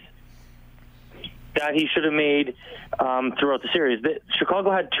adjustments that he should have made throughout the series.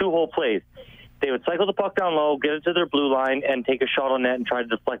 Chicago had 2 whole plays. They would cycle the puck down low, get it to their blue line, and take a shot on net and try to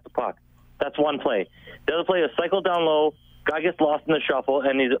deflect the puck. That's one play. The other play is cycle down low, Guy gets lost in the shuffle,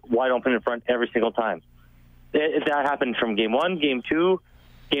 and he's wide open in front every single time. That happened from game 1, game 2,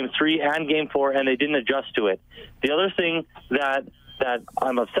 game 3, and game 4, and they didn't adjust to it. The other thing that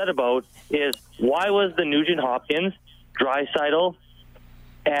I'm upset about is why was the Nugent-Hopkins, Draisaitl,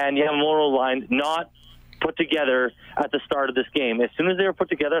 and Yamamoto line not put together at the start of this game? As soon as they were put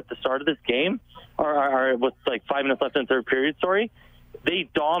together at the start of this game, or with like 5 minutes left in the third period, they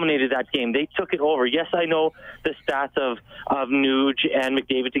dominated that game. They took it over. Yes, I know the stats of Nuge and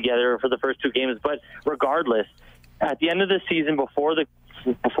McDavid together for the first 2 games, but regardless, at the end of the season before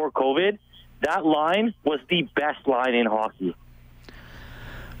COVID, that line was the best line in hockey.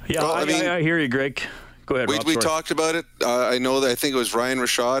 Yeah, well, I hear you, Greg. Go ahead, Rob. We talked about it. I think it was Ryan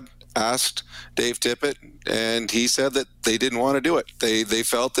Rashad asked Dave Tippett, and he said that they didn't want to do it. They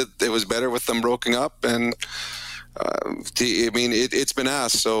felt that it was better with them broken up, and it's been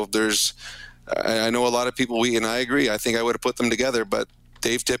asked. So I know a lot of people, and I agree. I think I would have put them together, but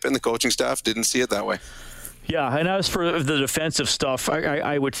Dave Tippett and the coaching staff didn't see it that way. Yeah, and as for the defensive stuff,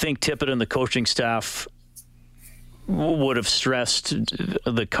 I would think Tippett and the coaching staff would have stressed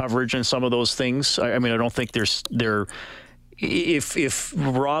the coverage and some of those things. I don't think if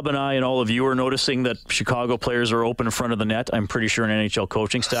Rob and I and all of you are noticing that Chicago players are open in front of the net, I'm pretty sure an NHL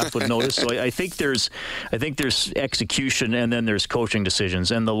coaching staff would notice. So I think there's execution, and then there's coaching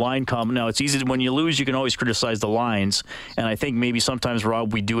decisions and the line now it's easy when you lose, you can always criticize the lines, and I think maybe sometimes,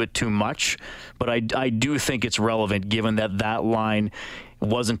 Rob, we do it too much, but I do think it's relevant given that line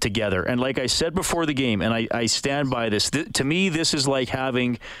wasn't together. And like I said before the game, and I stand by this, to me this is like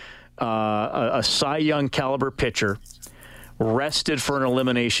having a Cy Young caliber pitcher rested for an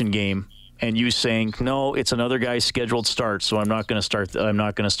elimination game, and you saying, no, it's another guy's scheduled start, so I'm not going to start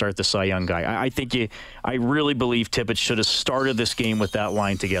the Cy Young guy. I really believe Tippett should have started this game with that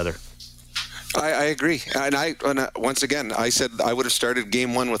line together. I agree, and once again, I said I would have started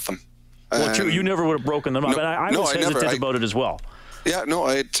game 1 with them. Well, true, you never would have broken them up, and I was hesitant about it as well. Yeah,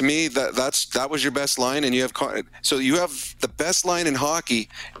 no. To me, that was your best line, and you have the best line in hockey,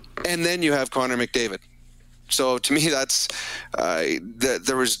 and then you have Connor McDavid. So to me, it was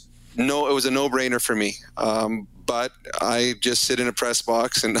a no-brainer for me. But I just sit in a press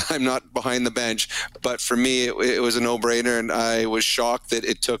box, and I'm not behind the bench. But for me, it was a no-brainer, and I was shocked that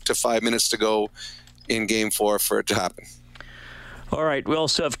it took to 5 minutes to go in Game 4 for it to happen. All right, we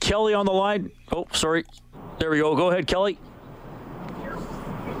also have Kelly on the line. Oh, sorry. There we go. Go ahead, Kelly.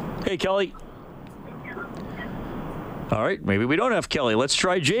 Hey, Kelly. All right, maybe we don't have Kelly. Let's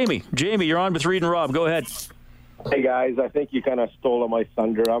try Jamie. Jamie, you're on with Reed and Rob. Go ahead. Hey, guys. I think you kind of stole my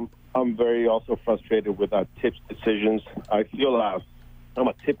thunder. I'm very also frustrated with Tipp's decisions. I feel I'm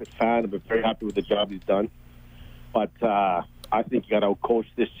a Tippett fan. I've been very happy with the job he's done. But I think you got to outcoach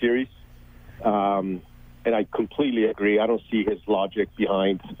this series. And I completely agree. I don't see his logic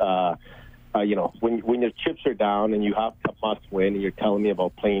behind, when your chips are down and you have to must win and you're telling me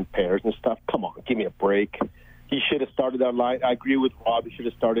about playing pairs and stuff, come on, give me a break. He should have started that line. I agree with Rob. He should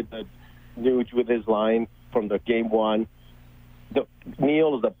have started the Nuge with his line from the game 1.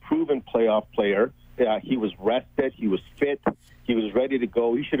 Neil is a proven playoff player. He was rested. He was fit. He was ready to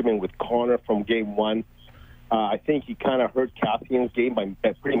go. He should have been with Connor from game 1. I think he kind of hurt Cassian's game by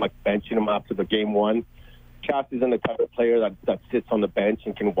pretty much benching him after the game 1. Cassian's the type of player that sits on the bench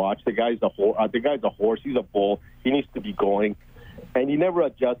and can watch. The guy's a horse. He's a bull. He needs to be going. And he never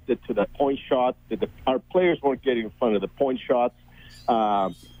adjusted to the point shots. Our players weren't getting in front of the point shots.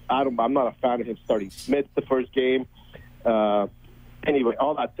 I'm not a fan of him starting Smith the first game. Anyway,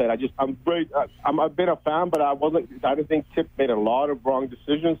 all that said, I've been a fan, but I didn't think Tip made a lot of wrong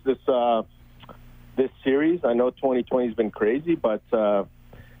decisions this series. I know 2020 has been crazy, but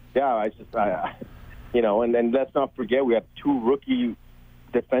and let's not forget we have 2 rookie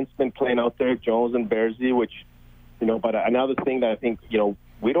defensemen playing out there, Jones and Bearsy, which, but another thing that I think,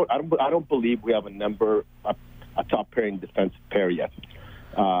 I don't believe we have a top pairing defensive pair yet.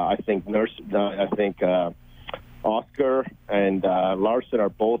 I think Oscar and Larson are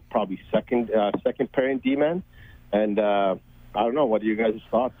both probably second pairing D-men, and I don't know. What are you guys'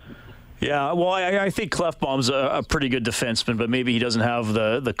 thoughts? Yeah, well, I think Klefbom's a pretty good defenseman, but maybe he doesn't have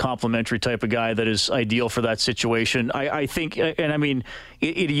the complementary type of guy that is ideal for that situation. I think, and I mean,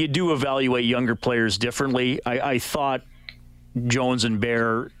 you do evaluate younger players differently. I thought Jones and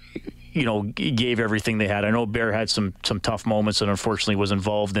Bear, gave everything they had. I know Bear had some tough moments and unfortunately was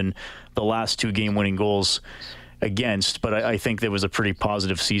involved in the last 2 game-winning goals against, but I think there was a pretty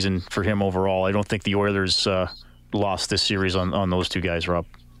positive season for him overall. I don't think the Oilers lost this series on those 2 guys, Rob.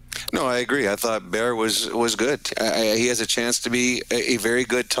 No, I agree. I thought Bear was good. He has a chance to be a very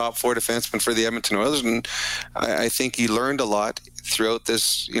good top 4 defenseman for the Edmonton Oilers, and I think he learned a lot throughout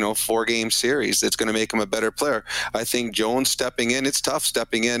this 4-game series that's going to make him a better player. I think Jones stepping in, it's tough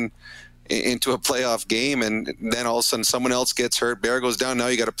stepping into a playoff game, and then all of a sudden someone else gets hurt. Bear goes down. Now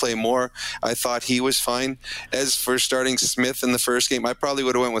you got to play more. I thought he was fine. As for starting Smith in the first game, I probably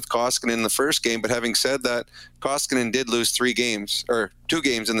would have went with Koskinen in the first game. But having said that, Koskinen did lose 2 games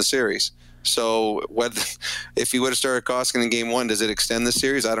in the series. So if he would have started Koskinen in game 1, does it extend the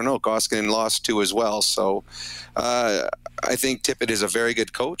series? I don't know. Koskinen lost 2 as well. So I think Tippett is a very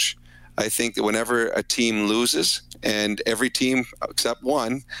good coach. I think that whenever a team loses, and every team except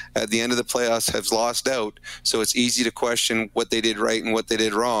one at the end of the playoffs has lost out, so it's easy to question what they did right and what they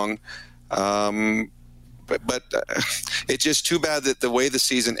did wrong. But it's just too bad that the way the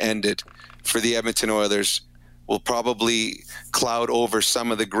season ended for the Edmonton Oilers will probably cloud over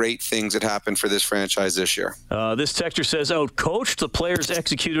some of the great things that happened for this franchise this year. This texter says, out-coached. The players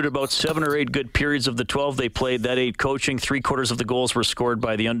executed about 7 or 8 good periods of the 12 they played. That 8 coaching, 3/4 of the goals were scored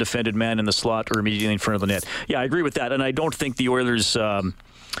by the undefended man in the slot or immediately in front of the net. Yeah, I agree with that. And I don't think the Oilers'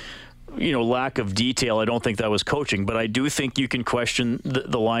 lack of detail, I don't think that was coaching. But I do think you can question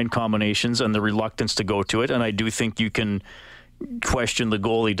the line combinations and the reluctance to go to it. And I do think you can question the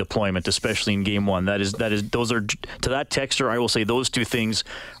goalie deployment, especially in game 1. Those are, to that texter, I will say those 2 things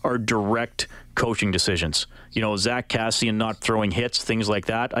are direct coaching decisions. Zach Kassian not throwing hits, things like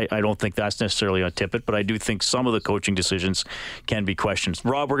that. I don't think that's necessarily on Tippett, but I do think some of the coaching decisions can be questioned.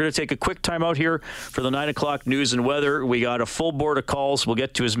 Rob, we're going to take a quick time out here for the 9 o'clock news and weather. We got a full board of calls. We'll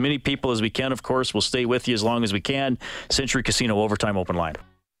get to as many people as we can, of course. We'll stay with you as long as we can. Century Casino Overtime Open Line.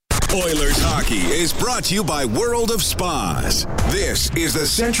 Oilers hockey is brought to you by World of Spas. This is the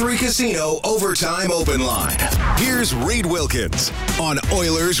Century Casino Overtime Open Line. Here's Reed Wilkins on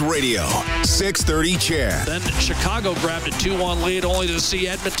Oilers Radio, 630 CHED. Then Chicago grabbed a 2-1 lead only to see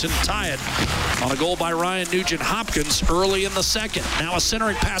Edmonton tie it on a goal by Ryan Nugent-Hopkins early in the second. Now a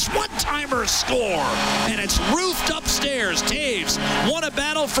centering pass, one-timer score, and it's roofed upstairs. Taves won a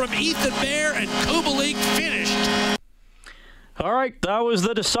battle from Ethan Bear, and Kubalik finished. All right, that was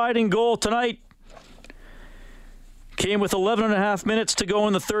the deciding goal tonight. Came with 11.5 minutes to go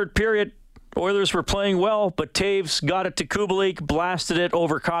in the third period. Oilers were playing well, but Taves got it to Kubalik, blasted it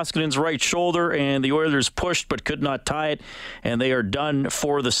over Koskinen's right shoulder, and the Oilers pushed but could not tie it, and they are done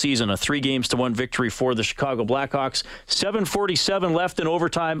for the season. A 3-1 victory for the Chicago Blackhawks. 7:47 left in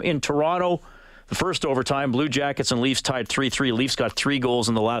overtime in Toronto. The first overtime, Blue Jackets and Leafs tied 3-3. Leafs got 3 goals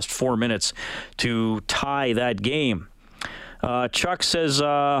in the last 4 minutes to tie that game. Chuck says,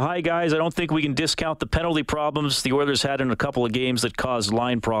 hi, guys. I don't think we can discount the penalty problems the Oilers had in a couple of games that caused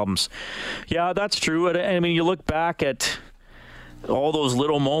line problems. Yeah, that's true. I mean, you look back at all those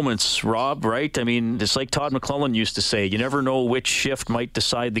little moments, Rob, right? I mean, it's like Todd McClellan used to say, you never know which shift might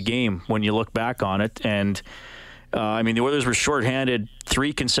decide the game when you look back on it. And, the Oilers were shorthanded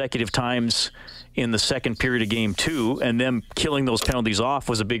 3 consecutive times in the second period of game 2, and them killing those penalties off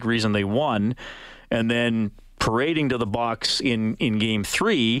was a big reason they won. And then parading to the box in game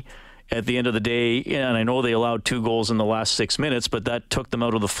 3 at the end of the day, and I know they allowed 2 goals in the last 6 minutes, but that took them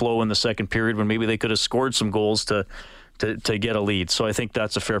out of the flow in the second period when maybe they could have scored some goals to get a lead. So I think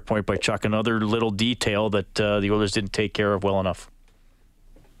that's a fair point by Chuck. Another little detail that the Oilers didn't take care of well enough.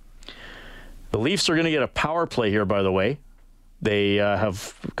 The Leafs are going to get a power play here, by the way. They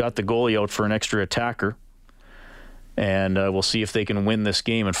have got the goalie out for an extra attacker. And we'll see if they can win this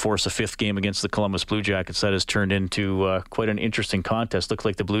game and force a 5th game against the Columbus Blue Jackets. That has turned into quite an interesting contest. Looks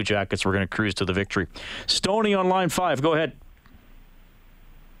like the Blue Jackets were going to cruise to the victory. Stoney on line 5. Go ahead.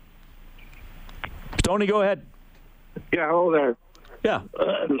 Stoney, go ahead. Yeah, hello there. Yeah.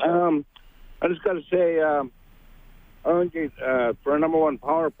 I just got to say, I think for a number 1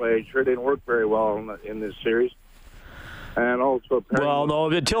 power play, it sure didn't work very well in this series. And also, well, no,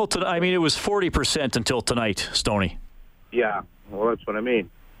 until tonight. It was 40% until tonight, Stoney. Yeah, well, that's what I mean.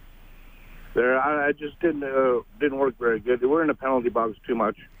 I just didn't work very good. They were in the penalty box too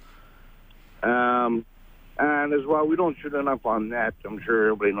much, and as well, we don't shoot enough on net. I'm sure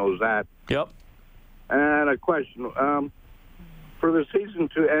everybody knows that. Yep. And a question: for the season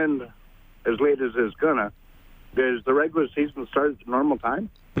to end as late as it's gonna, does the regular season start at the normal time?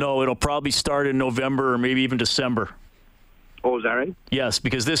 No, it'll probably start in November or maybe even December. Oh, is that right? Yes,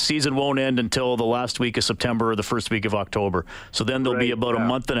 because this season won't end until the last week of September or the first week of October. So then there'll be about a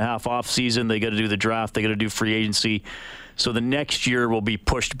month and a half off season. They got to do the draft. They got to do free agency. So the next year will be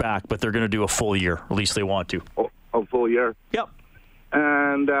pushed back, but they're going to do a full year. At least they want to. A full year? Yep.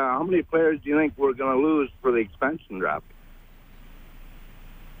 And how many players do you think we're going to lose for the expansion draft?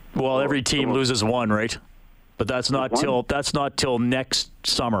 Well, every team loses one, right? But that's not till next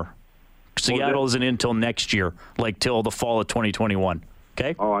summer. Seattle isn't in till next year, like till the fall of 2021.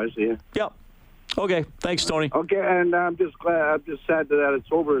 Okay? Oh, I see. Yep. Okay. Thanks, Tony. Okay, and I'm just sad that it's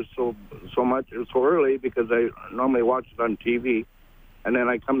over so early, because I normally watch it on TV, and then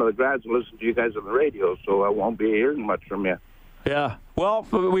I come to the Grads and listen to you guys on the radio, so I won't be hearing much from you. Yeah. Well,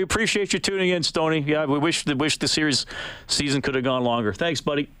 we appreciate you tuning in, Stoney. Yeah, we wish the season could have gone longer. Thanks,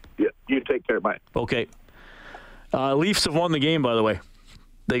 buddy. Yeah. You take care. Bye. Okay. Leafs have won the game, by the way.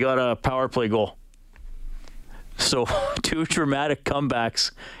 They got a power play goal. So 2 dramatic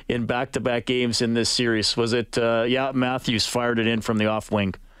comebacks in back-to-back games in this series. Was it, Matthews fired it in from the off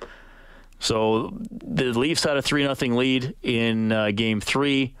wing. So the Leafs had a 3-0 lead in Game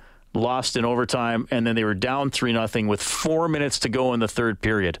 3, lost in overtime, and then they were down 3-0 with 4 minutes to go in the third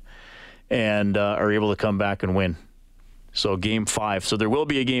period, and are able to come back and win. So Game 5. So there will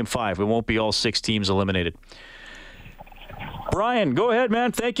be a Game 5. It won't be all 6 teams eliminated. Brian, go ahead,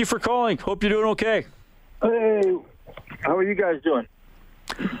 man. Thank you for calling. Hope you're doing okay. Hey, how are you guys doing?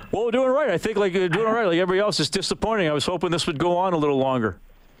 Well, we're doing all right. I think doing all right. Like everybody else, it's disappointing. I was hoping this would go on a little longer.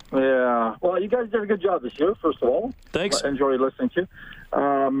 Yeah. Well, you guys did a good job this year, first of all. Thanks. I enjoyed listening to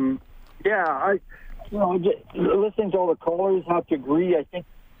you. Listening to all the callers, I have to agree. I think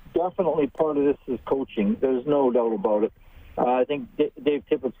definitely part of this is coaching. There's no doubt about it. I think Dave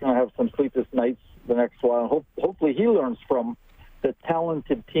Tippett's going to have some sleepless nights the next while. Hopefully he learns from the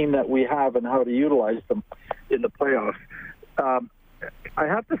talented team that we have and how to utilize them in the playoffs. I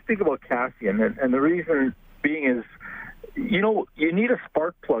have to think about Cassian, and the reason being is, you need a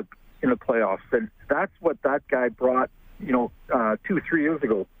spark plug in the playoffs, and that's what that guy brought, 2-3 years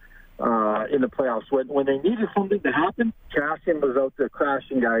ago in the playoffs. When they needed something to happen, Cassian was out there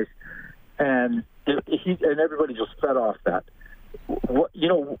crashing guys, and everybody just fed off that.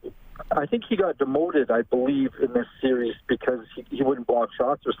 I think he got demoted, I believe, in this series because he wouldn't block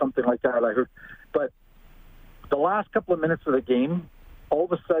shots or something like that, I heard. But the last couple of minutes of the game, all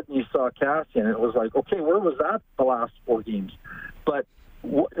of a sudden you saw Cassian, and it was like, okay, where was that the last 4 games? But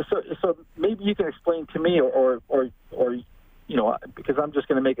so maybe you can explain to me, or because I'm just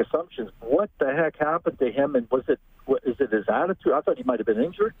going to make assumptions. What the heck happened to him, and is it his attitude? I thought he might have been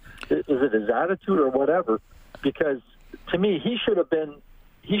injured. Is it his attitude or whatever? Because to me, he should have been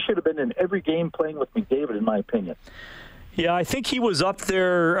in every game playing with McDavid, in my opinion. Yeah, I think he was up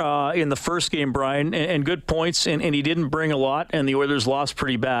there in the first game, Brian, and good points, and he didn't bring a lot, and the Oilers lost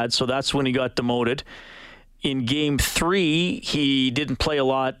pretty bad, so that's when he got demoted. In Game 3, he didn't play a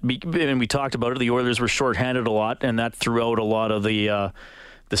lot, and we talked about it. The Oilers were shorthanded a lot, and that threw out a lot of the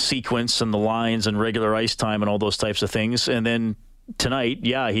sequence and the lines and regular ice time and all those types of things. And then tonight,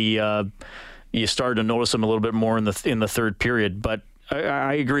 you started to notice him a little bit more in the third period, but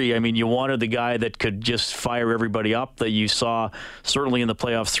I agree. I mean, you wanted the guy that could just fire everybody up that you saw certainly in the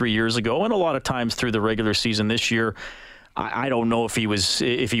playoffs 3 years ago, and a lot of times through the regular season this year. I don't know if he was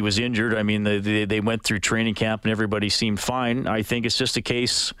injured. I mean, they went through training camp and everybody seemed fine. I think it's just a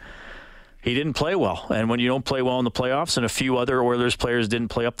case he didn't play well. And when you don't play well in the playoffs, and a few other Oilers players didn't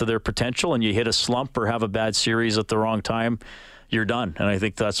play up to their potential, and you hit a slump or have a bad series at the wrong time, you're done. And I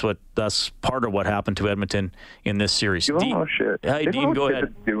think that's part of what happened to Edmonton in this series. Oh, shit. Hey, Dean, go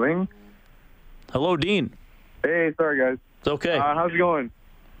ahead. Doing? Hello, Dean. Hey, sorry, guys. It's okay. How's it going?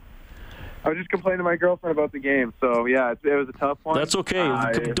 I was just complaining to my girlfriend about the game. So, yeah, it was a tough one. That's okay.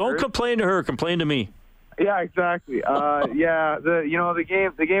 Don't complain to her. Complain to me. Yeah, exactly. The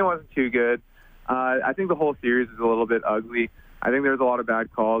game wasn't too good. I think the whole series is a little bit ugly. I think there's a lot of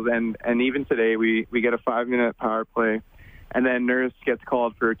bad calls. And even today, we get a 5-minute power play. And then Nurse gets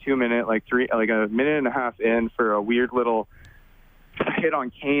called for a 2-minute, a minute and a half in for a weird little hit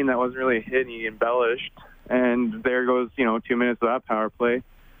on Kane that wasn't really a hit, and he embellished. And there goes, 2 minutes of that power play.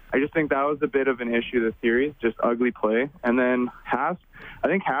 I just think that was a bit of an issue this series, just ugly play. And then I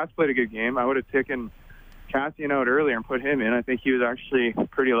think Haas played a good game. I would have taken Cassian out earlier and put him in. I think he was actually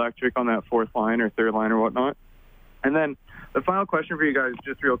pretty electric on that fourth line or third line or whatnot. And then the final question for you guys,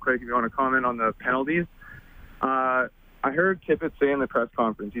 just real quick, if you want to comment on the penalties. I heard Tippett say in the press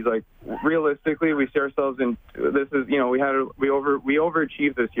conference, he's like, realistically, we see ourselves in this is, we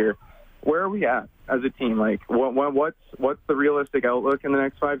overachieved this year. Where are we at as a team? Like, what's the realistic outlook in the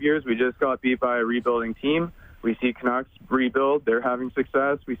next 5 years? We just got beat by a rebuilding team. We see Canucks rebuild; they're having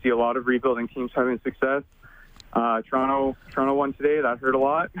success. We see a lot of rebuilding teams having success. Toronto won today. That hurt a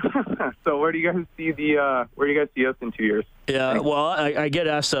lot. So where do you guys see us in 2 years? Yeah, well, I get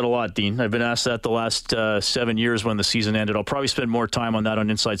asked that a lot, Dean. I've been asked that the last 7 years when the season ended. I'll probably spend more time on that on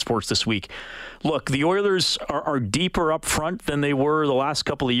Inside Sports this week. Look, the Oilers are deeper up front than they were the last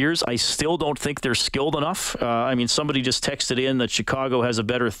couple of years. I still don't think they're skilled enough. I mean, somebody just texted in that Chicago has a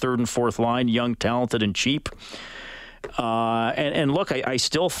better third and fourth line, young, talented, and cheap. And look, I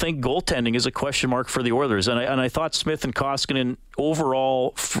still think goaltending is a question mark for the Oilers. And I thought Smith and Koskinen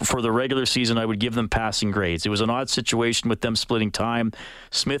overall for the regular season, I would give them passing grades. It was an odd situation with them splitting time.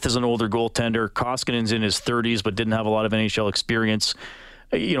 Smith is an older goaltender. Koskinen's in his 30s, but didn't have a lot of NHL experience.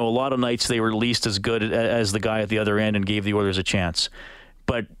 You know, a lot of nights they were at least as good as the guy at the other end and gave the Oilers a chance.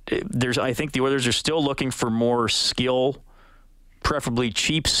 But I think the Oilers are still looking for more skill, preferably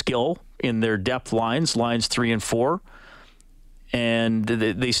cheap skill in their depth lines 3 and 4. And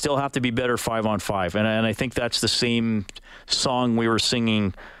they still have to be better 5-on-5. And I think that's the same song we were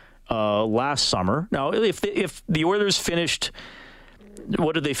singing last summer. Now, if the Oilers finished,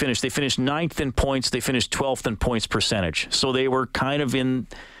 what did they finish? They finished 9th in points. They finished 12th in points percentage. So they were kind of in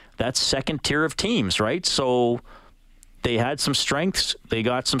that second tier of teams, right? So they had some strengths. They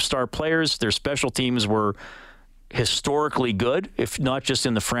got some star players. Their special teams were historically good, if not just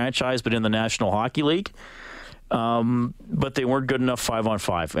in the franchise, but in the National Hockey League. But they weren't good enough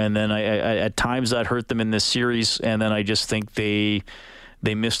 5-on-5. And then I at times that hurt them in this series. And then I just think they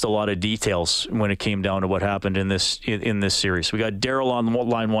missed a lot of details when it came down to what happened in this series. We got Daryl on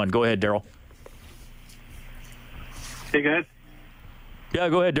line 1. Go ahead, Daryl. Hey, guys. Yeah,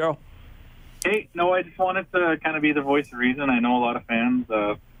 go ahead, Daryl. Hey, no, I just wanted to kind of be the voice of reason. I know a lot of fans.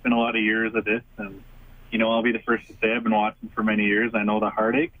 It's been a lot of years of this. And, you know, I'll be the first to say I've been watching for many years. I know the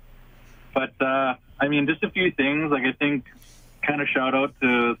heartache. But, I mean, just a few things. Like, I think kind of shout out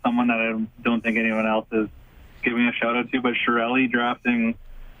to someone that I don't think anyone else is giving a shout out to, but Chiarelli drafting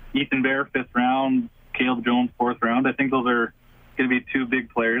Ethan Bear 5th round, Caleb Jones 4th round. I think those are going to be 2 big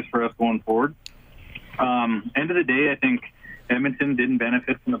players for us going forward. End of the day, I think Edmonton didn't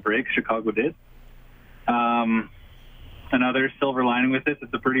benefit from the break. Chicago did. Another silver lining with this,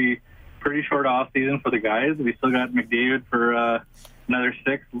 it's a pretty short off season for the guys. We still got McDavid for another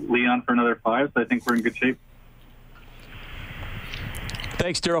 6, Leon for another 5, so I think we're in good shape.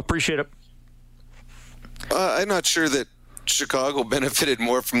 Thanks, Daryl. Appreciate it. I'm not sure that Chicago benefited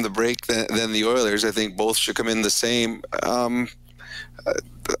more from the break than the Oilers. I think both should come in the same.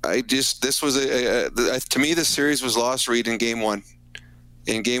 This was to me, the series was lost, Reed, in Game 1.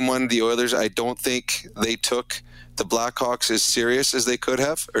 In Game 1, the Oilers, I don't think they took the Blackhawks as serious as they could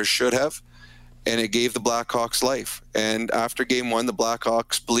have or should have. And it gave the Blackhawks life. And after Game 1, the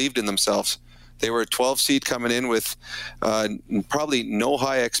Blackhawks believed in themselves. They were a 12 seed coming in with probably no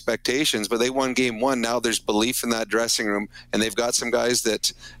high expectations, but they won Game 1. Now there's belief in that dressing room, and they've got some guys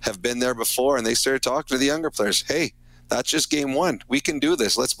that have been there before, and they started talking to the younger players. Hey, that's just Game 1. We can do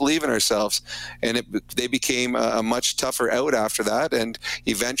this. Let's believe in ourselves. And they became a much tougher out after that, and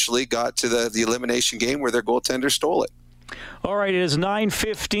eventually got to the elimination game where their goaltender stole it. All right, it is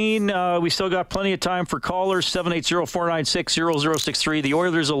 9:15. We still got plenty of time for callers. 780-496-0063. The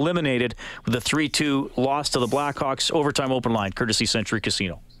Oilers eliminated with a 3-2 loss to the Blackhawks. Overtime open line, courtesy Century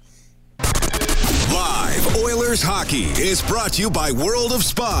Casino. Live Oilers hockey is brought to you by World of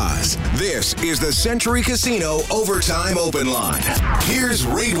Spas. This is the Century Casino Overtime Open Line. Here's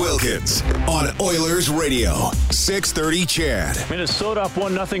Reed Wilkins on Oilers Radio, 630 CHED. Minnesota up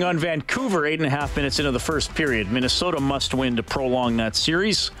 1-0 on Vancouver, 8.5 minutes into the first period. Minnesota must win to prolong that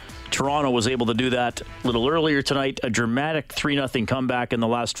series. Toronto was able to do that a little earlier tonight. A dramatic 3-0 comeback in the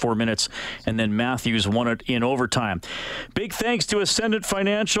last 4 minutes, and then Matthews won it in overtime. Big thanks to Ascendant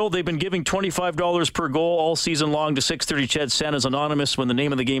Financial. They've been giving $25 per goal all season long to 630 CHED. Santa's Anonymous. When the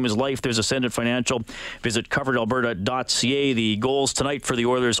name of the game is life, there's Ascendant Financial. Visit coveredalberta.ca. The goals tonight for the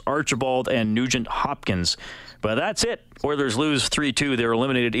Oilers, Archibald and Nugent Hopkins. But that's it. Oilers lose 3-2. They're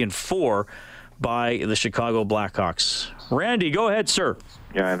eliminated in 4 by the Chicago Blackhawks. Randy, go ahead, sir.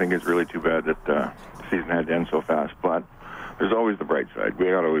 Yeah, I think it's really too bad that the season had to end so fast, but there's always the bright side. We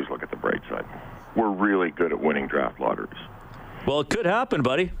got to always look at the bright side. We're really good at winning draft lotteries. Well, it could happen,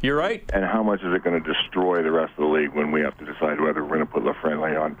 buddy. You're right. And how much is it going to destroy the rest of the league when we have to decide whether we're going to put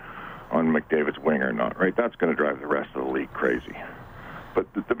Lafreniere on McDavid's wing or not, right? That's going to drive the rest of the league crazy.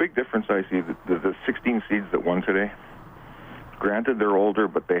 But the big difference I see, the 16 seeds that won today, granted they're older,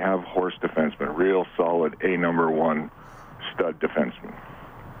 but they have horse defensemen, real solid A-1 stud defensemen.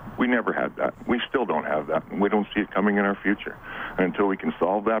 We never had that. We still don't have that. And we don't see it coming in our future. And until we can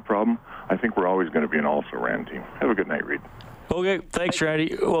solve that problem, I think we're always going to be an also-ran team. Have a good night, Reed. Okay, thanks,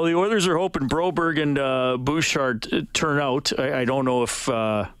 Randy. Well, the Oilers are hoping Broberg and Bouchard turn out. I don't know if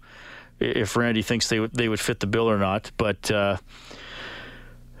Randy thinks they would fit the bill or not, but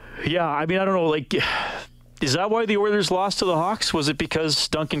yeah, I mean, I don't know. Like, is that why the Oilers lost to the Hawks? Was it because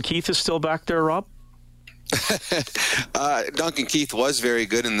Duncan Keith is still back there, Rob? Duncan Keith was very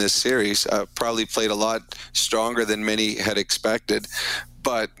good in this series. Probably played a lot stronger than many had expected.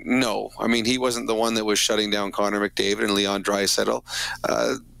 But no, I mean, he wasn't the one that was shutting down Connor McDavid and Leon Draisaitl.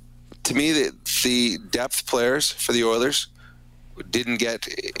 To me, the depth players for the Oilers didn't get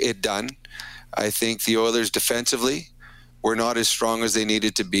it done. I think the Oilers defensively were not as strong as they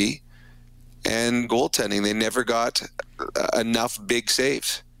needed to be. And goaltending, they never got enough big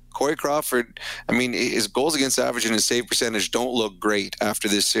saves. Corey Crawford, I mean, his goals against average and his save percentage don't look great after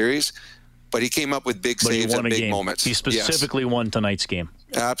this series, but he came up with big saves at big moments. He specifically won tonight's game.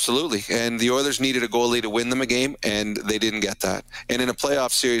 Absolutely. And the Oilers needed a goalie to win them a game, and they didn't get that. And in a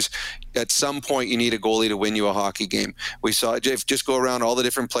playoff series, at some point, you need a goalie to win you a hockey game. We saw it. Just go around all the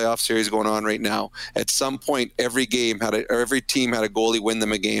different playoff series going on right now. At some point, every team had a goalie win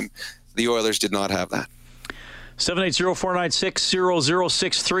them a game. The Oilers did not have that.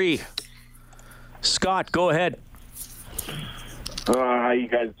 780-496-0063. Scott, go ahead. How you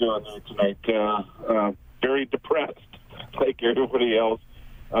guys doing tonight? Very depressed, like everybody else.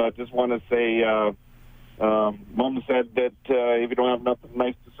 Just want to say, Mom said that if you don't have nothing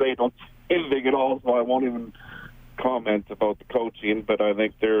nice to say, don't say anything at all. So I won't even comment about the coaching. But I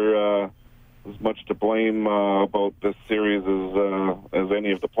think they're as much to blame about this series as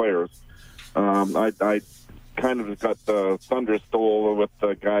any of the players. I kind of got the thunder stole with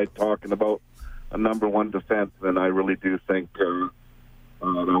the guy talking about a number one defense, and I really do think that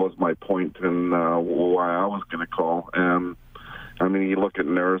was my point and why I was going to call. I mean, you look at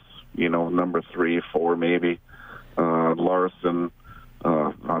Nurse, number 3, 4 maybe. Larson,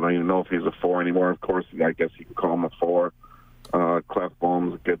 I don't even know if he's a 4 anymore. Of course, I guess you can call him a 4.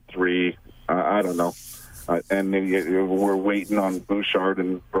 Clefbaum's a good 3. I don't know. And we're waiting on Bouchard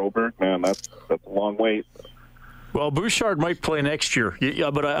and Broberg. Man, that's a long wait. Well, Bouchard might play next year.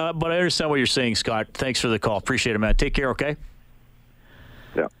 Yeah, but I understand what you're saying, Scott. Thanks for the call. Appreciate it, man. Take care, okay?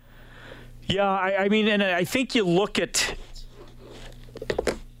 Yeah. Yeah, I mean, and I think you look at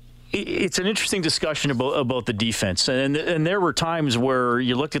it's an interesting discussion about the defense. And there were times where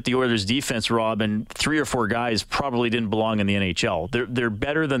you looked at the Oilers' defense, Rob, and 3 or 4 guys probably didn't belong in the NHL. They're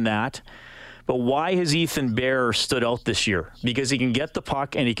better than that. But why has Ethan Bear stood out this year? Because he can get the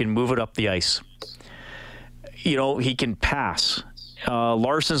puck and he can move it up the ice. He can pass.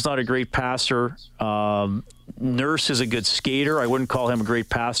 Larson's not a great passer. Nurse is a good skater. I wouldn't call him a great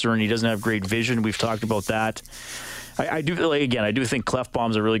passer, and he doesn't have great vision. We've talked about that. I do think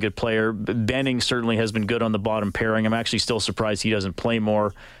Clefbaum's a really good player. Benning certainly has been good on the bottom pairing. I'm actually still surprised he doesn't play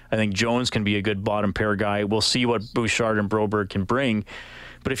more. I think Jones can be a good bottom pair guy. We'll see what Bouchard and Broberg can bring.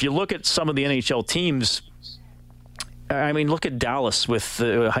 But if you look at some of the NHL teams, I mean, look at Dallas with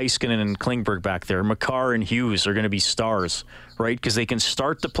Heiskanen and Klingberg back there. Makar and Hughes are going to be stars, right? Because they can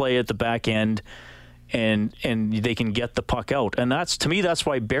start the play at the back end, and they can get the puck out. And to me, that's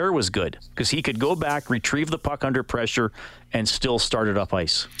why Bear was good, because he could go back, retrieve the puck under pressure, and still start it up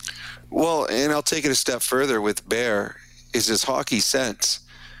ice. Well, and I'll take it a step further with Bear, is his hockey sense.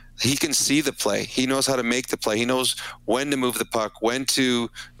 He can see the play. He knows how to make the play. He knows when to move the puck, when to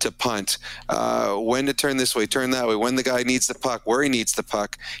punt, when to turn this way, turn that way, when the guy needs the puck, where he needs the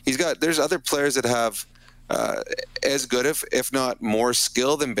puck. There's other players that have as good, if not more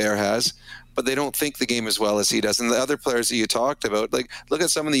skill than Bear has, but they don't think the game as well as he does. And the other players that you talked about, like look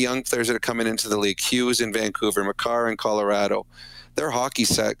at some of the young players that are coming into the league. Hughes in Vancouver, Makar in Colorado. Their hockey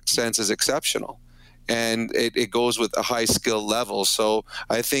sense is exceptional. And it goes with a high skill level. So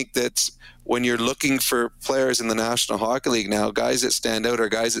I think that when you're looking for players in the National Hockey League now, guys that stand out are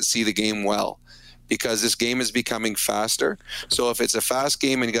guys that see the game well, because this game is becoming faster. So if it's a fast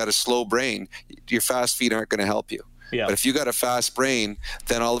game and you got a slow brain, your fast feet aren't going to help you. Yeah. But if you got a fast brain,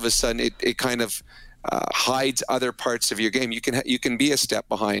 then all of a sudden it kind of hides other parts of your game. You can be a step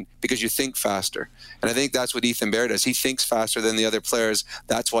behind because you think faster. And I think that's what Ethan Bear does. He thinks faster than the other players.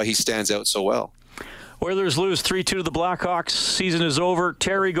 That's why he stands out so well. Oilers lose 3-2 to the Blackhawks. Season is over.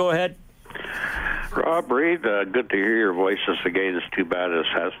 Terry, go ahead. Rob Reed, good to hear your voices again. It's too bad it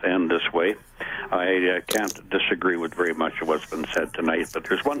has to end this way. I can't disagree with very much of what's been said tonight, but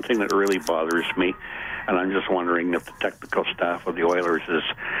there's one thing that really bothers me, and I'm just wondering if the technical staff of the Oilers is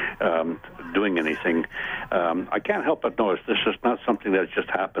doing anything. I can't help but notice this is not something that's just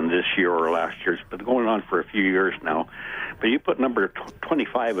happened this year or last year. It's been going on for a few years now. But you put number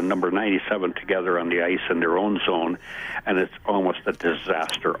 25 and number 97 together on the ice in their own zone, and it's almost a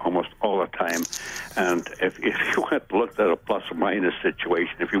disaster almost all the time. And if you went and looked at a plus or minus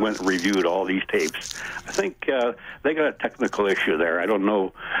situation, if you went and reviewed all these tapes, I think they got a technical issue there. I don't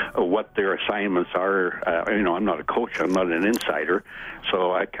know what their assignments are. I'm not a coach. I'm not an insider.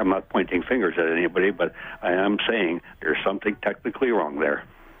 So I'm not pointing fingers at anybody, but I am saying there's something technically wrong there.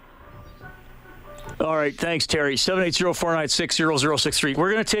 All right, thanks, Terry. 780-496-0063.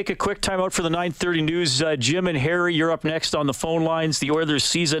 We're going to take a quick timeout for the 9:30 news. Jim and Harry, you're up next on the phone lines. The Oilers'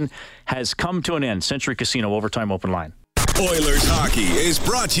 season has come to an end. Century Casino Overtime Open Line. Oilers hockey is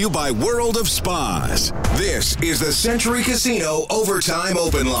brought to you by World of Spas. This is the Century Casino Overtime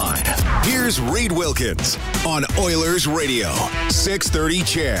Open Line. Here's Reed Wilkins on Oilers Radio, 630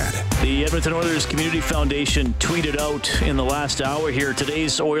 CHED. The Edmonton Oilers Community Foundation tweeted out in the last hour here,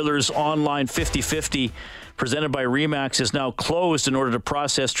 today's Oilers Online 50/50 presented by RE/MAX is now closed in order to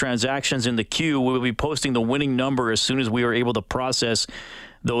process transactions in the queue. We will be posting the winning number as soon as we are able to process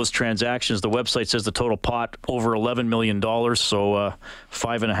those transactions. The website says the total pot over $11 million, so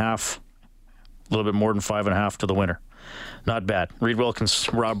 5.5, a little bit more than 5.5 to the winner. Not bad. Reed Wilkins,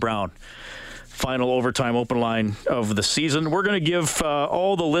 Rob Brown. Final overtime open line of the season. We're going to give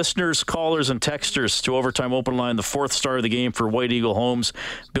all the listeners, callers, and texters to Overtime Open Line the fourth star of the game for White Eagle Homes,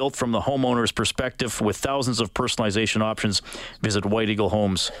 built from the homeowner's perspective with thousands of personalization options. Visit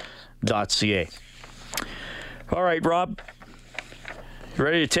whiteeaglehomes.ca. All right, Rob. You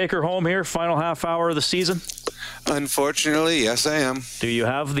ready to take her home here? Final half hour of the season? Unfortunately, yes, I am. Do you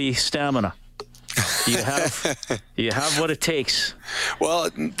have the stamina? Do you have what it takes? Well,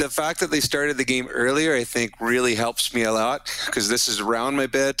 the fact that they started the game earlier, I think, really helps me a lot because this is around my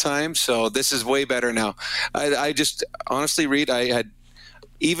bedtime. So this is way better now. I just, honestly, Reed, I had,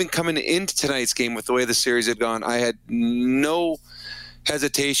 even coming into tonight's game with the way the series had gone, I had no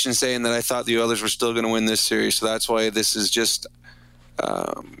hesitation saying that I thought the Oilers were still going to win this series. So that's why this is just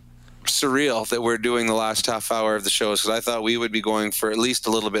surreal that we're doing the last half hour of the show, because I thought we would be going for at least a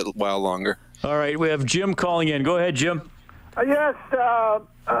little bit while longer. All right, we have Jim calling in. Go ahead, Jim. Yes.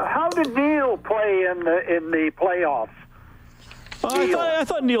 How did Neil play in the playoffs? I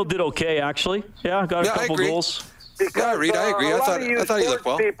thought Neil did okay, actually. Yeah, got a couple goals. Because, Reed, I agree. I thought he looked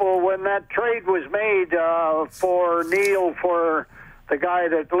well. People, when that trade was made for Neil for the guy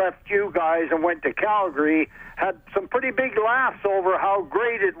that left you guys and went to Calgary, had some pretty big laughs over how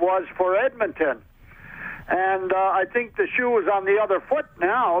great it was for Edmonton. And I think the shoe is on the other foot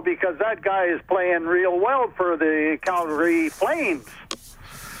now because that guy is playing real well for the Calgary Flames.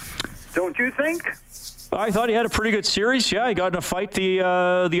 Don't you think? I thought he had a pretty good series. Yeah, he got in a fight the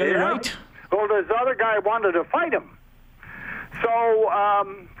other night. Well, this other guy wanted to fight him. So,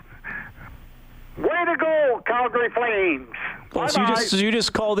 way to go, Calgary Flames. Well, so you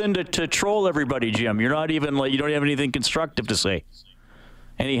just called in to troll everybody, Jim. You're not even you don't have anything constructive to say.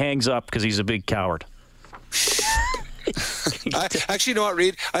 And he hangs up because he's a big coward. Actually, you know what,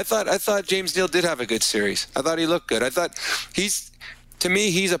 Reed? I thought James Neal did have a good series. I thought he looked good. I thought he's a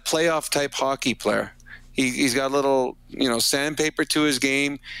playoff type hockey player. He's got a little, sandpaper to his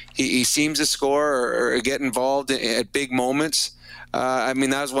game. He seems to score or get involved at big moments. That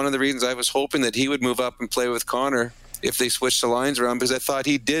was one of the reasons I was hoping that he would move up and play with Connor if they switched the lines around, because I thought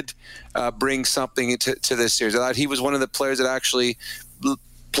he did bring something to this series. I thought he was one of the players that actually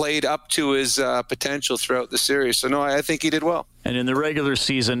played up to his potential throughout the series. So, no, I think he did well. And in the regular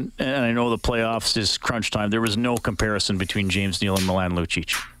season, and I know the playoffs is crunch time, there was no comparison between James Neal and Milan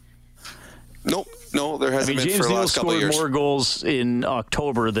Lucic. Nope. No, there hasn't been for the last couple of years. James Neal scored more goals in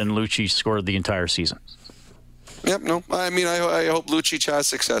October than Lucic scored the entire season. Yep, no. I hope Lucic has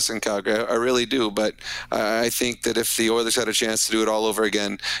success in Calgary. I really do. But I think that if the Oilers had a chance to do it all over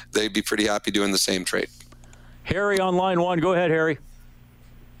again, they'd be pretty happy doing the same trade. Harry on line one. Go ahead, Harry.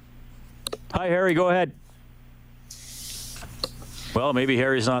 Hi, Harry. Go ahead. Well, maybe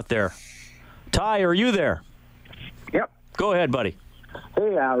Harry's not there. Ty, are you there? Yep. Go ahead, buddy.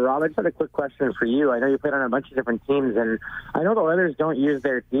 Hey, Rob, I just had a quick question for you. I know you played on a bunch of different teams, and I know the Oilers don't use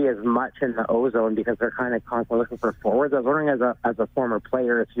their D as much in the O-zone because they're kind of constantly looking for forwards. I was wondering, as a former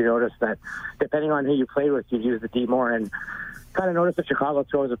player, if you noticed that depending on who you played with, you'd use the D more, and kind of noticed that Chicago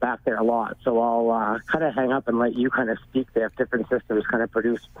throws it back there a lot. So I'll kind of hang up and let you kind of speak there if different systems kind of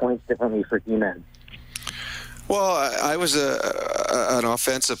produce points differently for D-men. Well, I was an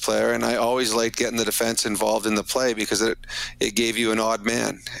offensive player, and I always liked getting the defense involved in the play because it gave you an odd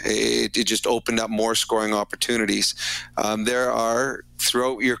man. It just opened up more scoring opportunities. There are,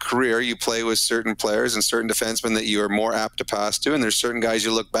 throughout your career, you play with certain players and certain defensemen that you are more apt to pass to, and there's certain guys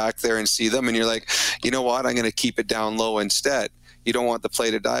you look back there and see them, and you're like, you know what, I'm going to keep it down low instead. You don't want the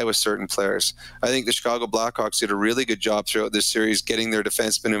play to die with certain players. I think the Chicago Blackhawks did a really good job throughout this series getting their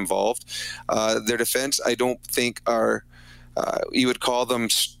defensemen involved. Their defense, I don't think are, you would call them,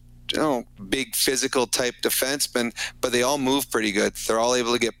 big physical type defensemen, but they all move pretty good. They're all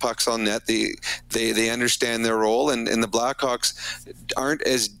able to get pucks on net. They understand their role, and the Blackhawks aren't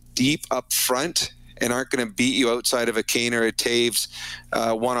as deep up front and aren't going to beat you outside of a Kane or a Taves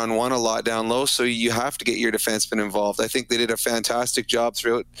one-on-one a lot down low, so you have to get your defensemen involved. I think they did a fantastic job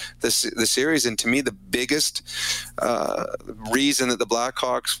throughout the series, and to me the biggest reason that the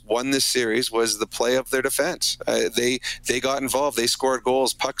Blackhawks won this series was the play of their defense. They got involved. They scored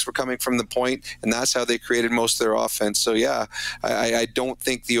goals. Pucks were coming from the point, and that's how they created most of their offense. So, yeah, I don't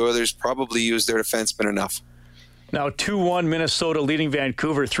think the Oilers probably used their defensemen enough. Now 2-1 Minnesota leading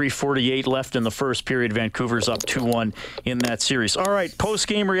Vancouver, 3:48 left in the first period. Vancouver's up 2-1 in that series. All right,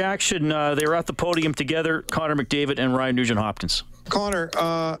 post-game reaction. They were at the podium together, Connor McDavid and Ryan Nugent-Hopkins. Connor,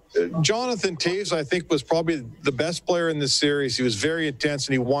 Jonathan Toews, I think, was probably the best player in this series. He was very intense,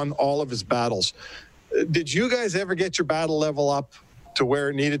 and he won all of his battles. Did you guys ever get your battle level up to where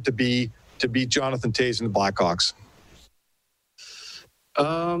it needed to be to beat Jonathan Toews and the Blackhawks?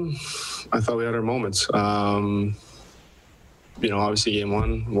 I thought we had our moments. Obviously game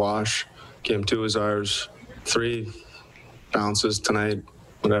 1, wash. Game 2 is ours. 3 bounces tonight,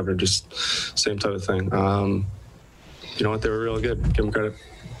 whatever, just same type of thing. You know what? They were really good. Give them credit.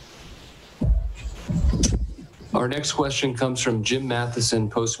 Our next question comes from Jim Matheson,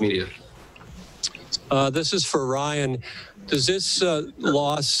 Post Media. This is for Ryan. Does this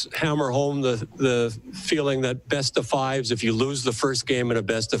loss hammer home the feeling that best of fives, if you lose the first game in a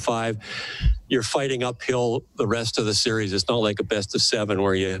best of 5, you're fighting uphill the rest of the series? It's not like a best of 7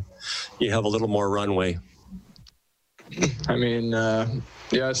 where you have a little more runway. I mean,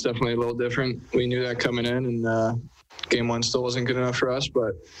 yeah, it's definitely a little different. We knew that coming in, and game 1 still wasn't good enough for us,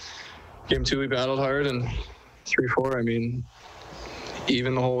 but game 2 we battled hard, and 3-4, I mean,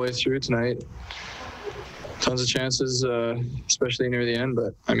 even the whole way through tonight. Tons of chances, especially near the end.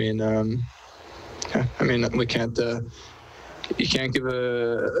 But I mean, we can't. You can't give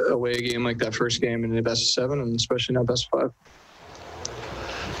away a game like that first game in the best of 7, and especially not best of 5.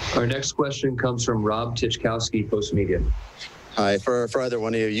 Our next question comes from Rob Tychkowski, Post Media. Hi, for either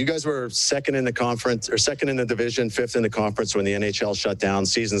one of you. You guys were second in the conference, or second in the division, 5th in the conference when the NHL shut down.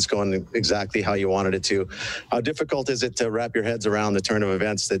 Season's going exactly how you wanted it to. How difficult is it to wrap your heads around the turn of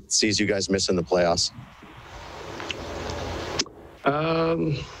events that sees you guys missing the playoffs?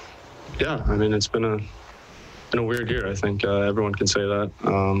 Yeah, I mean, it's been a weird year. I think everyone can say that.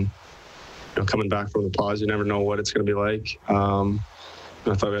 Coming back from the pause, you never know what it's going to be like. I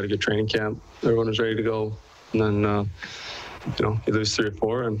thought we had a good training camp. Everyone was ready to go, and then you lose 3 or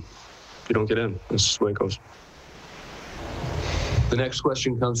 4, and you don't get in. That's just the way it goes. The next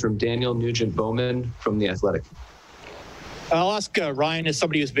question comes from Daniel Nugent-Bowman from The Athletic. I'll ask Ryan, as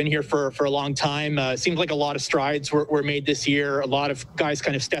somebody who's been here for a long time. Seems like a lot of strides were made this year, a lot of guys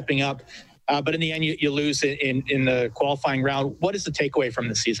kind of stepping up. But in the end, you lose in the qualifying round. What is the takeaway from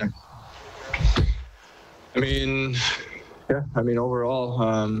this season? I mean,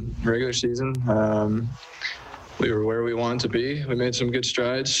 overall, regular season, we were where we wanted to be. We made some good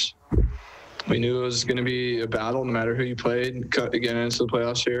strides. We knew it was going to be a battle no matter who you played getting into the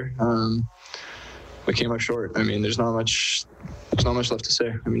playoffs here. We came up short. I mean, there's not much left to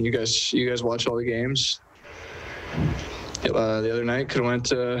say. I mean, you guys watch all the games. The other night could have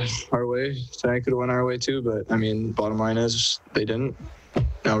went our way. Tonight could have went our way too. But I mean, bottom line is they didn't.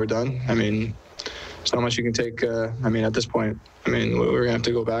 Now we're done. I mean, there's not much you can take. I mean, at this point, I mean, we're gonna have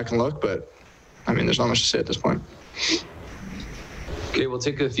to go back and look. But I mean, there's not much to say at this point. Okay, we'll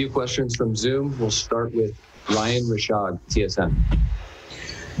take a few questions from Zoom. We'll start with Ryan Rishaug, TSN.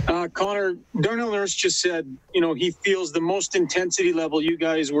 Connor, Darnell Nurse just said, he feels the most intensity level you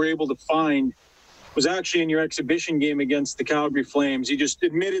guys were able to find was actually in your exhibition game against the Calgary Flames. He just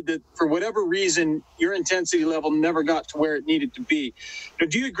admitted that for whatever reason, your intensity level never got to where it needed to be.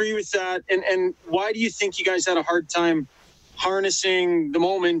 Do you agree with that? And why do you think you guys had a hard time harnessing the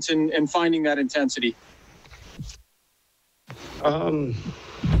moment and finding that intensity?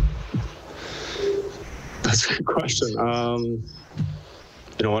 That's a good question.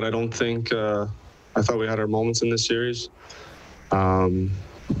 You know what? I don't think I thought we had our moments in this series.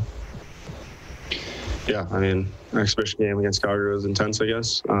 yeah, I mean, our exhibition game against Calgary was intense, I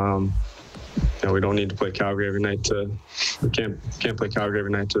guess. We don't need to play Calgary every night we can't play Calgary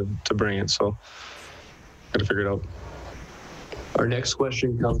every night to bring it. So got to figure it out. Our next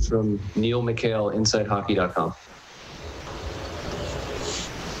question comes from Neil McHale, InsideHockey.com.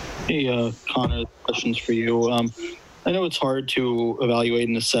 Hey, Connor, questions for you. I know it's hard to evaluate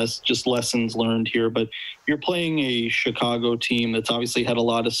and assess just lessons learned here, but you're playing a Chicago team that's obviously had a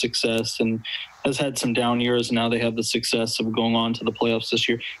lot of success and has had some down years, and now they have the success of going on to the playoffs this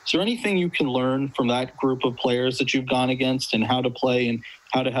year. Is there anything you can learn from that group of players that you've gone against and how to play and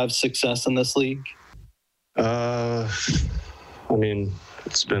how to have success in this league? I mean,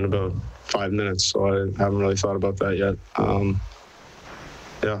 it's been about 5 minutes, so I haven't really thought about that yet.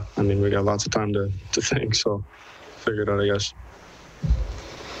 Yeah, I mean, we got lots of time to think, so figure it out, I guess.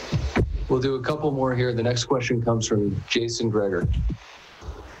 We'll do a couple more here. The next question comes from Jason Gregor.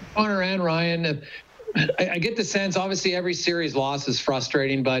 Connor and Ryan, I get the sense, obviously every series loss is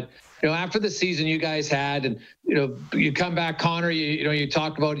frustrating, but after the season you guys had, and you come back, Connor, you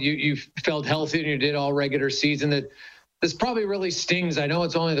talked about you felt healthy and you did all regular season. That this probably really stings. I know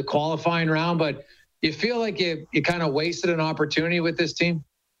it's only the qualifying round, but you feel like you kind of wasted an opportunity with this team?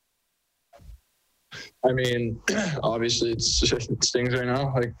 I mean, obviously it stings right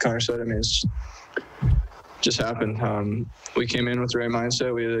now. Like Connor said, I mean, it's just happened. We came in with the right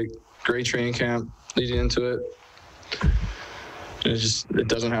mindset. We had a great training camp leading into it. It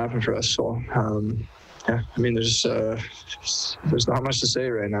doesn't happen for us. So, yeah, I mean, there's not much to say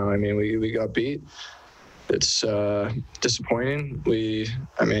right now. I mean, we got beat. It's disappointing.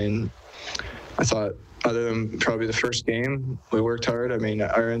 I thought other than probably the first game, we worked hard. I mean,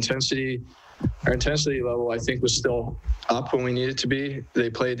 our intensity level, I think, was still up when we needed to be. They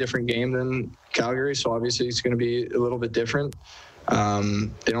play a different game than Calgary, so obviously it's going to be a little bit different.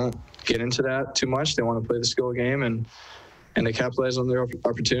 They don't get into that too much. They want to play the skill game, and they capitalize on their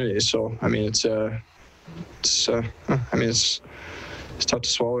opportunities. So, I mean, it's tough to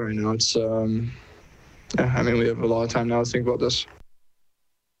swallow right now. It's I mean, we have a lot of time now to think about this.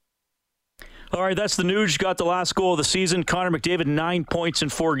 All right, that's the news. Got the last goal of the season. Connor McDavid, 9 points in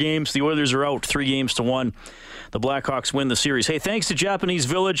 4 games. The Oilers are out 3-1. The Blackhawks win the series. Hey, thanks to Japanese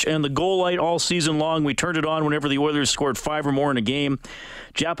Village and the goal light all season long. We turned it on whenever the Oilers scored 5 or more in a game.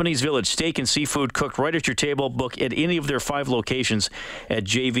 Japanese Village, steak and seafood cooked right at your table. Book at any of their 5 locations at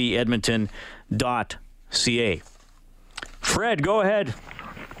jvedmonton.ca. Fred, go ahead.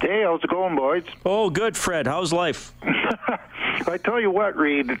 Hey, how's it going, boys? Oh, good, Fred. How's life? I tell you what,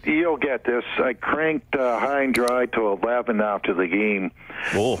 Reed, you'll get this. I cranked High and Dry to 11 after the game.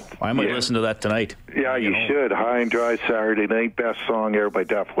 Oh, I might listen to that tonight. Yeah, you should. High and Dry Saturday night, best song ever by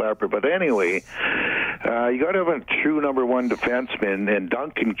Def Leppard. But anyway, you got to have a true number one defenseman, and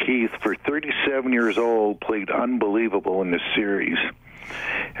Duncan Keith, for 37 years old, played unbelievable in this series.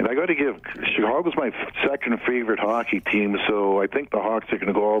 And I got to give Chicago's my second favorite hockey team, so I think the Hawks are going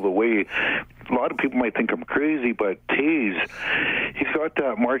to go all the way. A lot of people might think I'm crazy, but Taze, he's got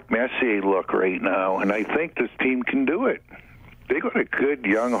that Mark Messier look right now, and I think this team can do it. They got a good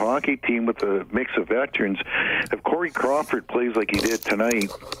young hockey team with a mix of veterans. If Corey Crawford plays like he did tonight,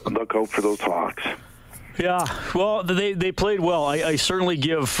 look out for those Hawks. Yeah, well, they played well. I certainly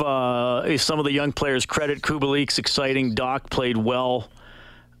give some of the young players credit. Kubalik's exciting. Doc played well.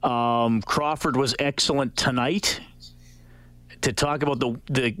 Crawford was excellent tonight. To talk about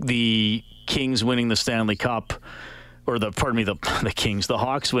the Kings winning the Stanley Cup, or the Kings, the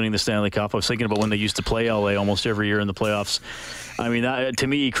Hawks winning the Stanley Cup. I was thinking about when they used to play LA almost every year in the playoffs. I mean, to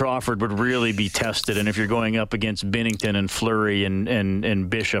me, Crawford would really be tested. And if you're going up against Binnington and Fleury and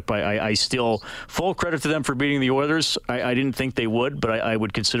Bishop, I still full credit to them for beating the Oilers. I didn't think they would, but I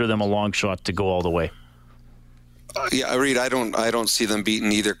would consider them a long shot to go all the way. Yeah, Reed, I don't see them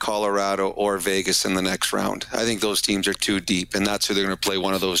beating either Colorado or Vegas in the next round. I think those teams are too deep, and that's who they're going to play,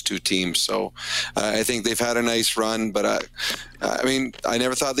 one of those two teams. So I think they've had a nice run, but I mean, I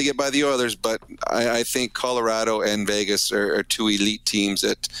never thought they'd get by the Oilers, but I think Colorado and Vegas are two elite teams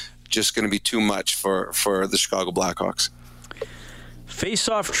that just going to be too much for the Chicago Blackhawks.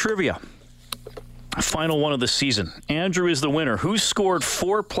 Face-off trivia. Final one of the season. Andrew is the winner. Who scored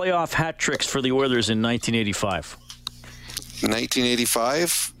 4 playoff hat tricks for the Oilers in 1985?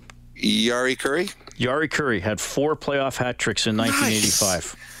 1985, Yari Curry. Yari Curry had 4 playoff hat tricks in 1985.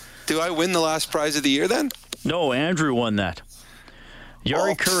 Nice. Do I win the last prize of the year then? No, Andrew won that.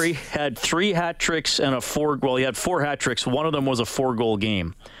 Yari Curry had 3 hat tricks and he had 4 hat tricks. One of them was a 4-goal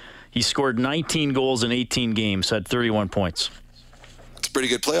game. He scored 19 goals in 18 games, had 31 points. It's a pretty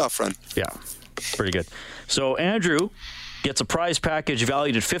good playoff run. Yeah, pretty good. So, Andrew, gets a prize package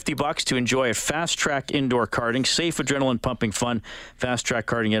valued at $50 to enjoy at Fast Track Indoor Karting. Safe, adrenaline-pumping fun.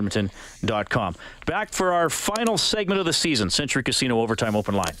 FastTrackKartingEdmonton.com. Back for our final segment of the season, Century Casino Overtime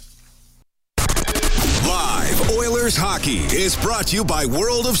Open Line. Live Oilers hockey is brought to you by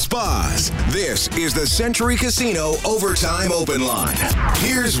World of Spas. This is the Century Casino Overtime Open Line.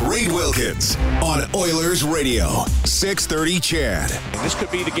 Here's Reed Wilkins on Oilers Radio, 630 CHED. This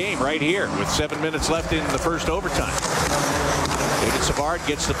could be the game right here with 7 minutes left in the first overtime. David Savard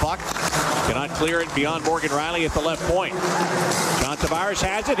gets the puck. Cannot clear it beyond Morgan Rielly at the left point. John Tavares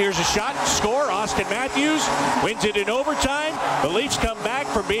has it. Here's a shot. Score. Austin Matthews wins it in overtime. The Leafs come back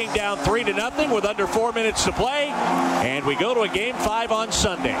from being down 3-0 with under 4 minutes to play. And we go to a Game 5 on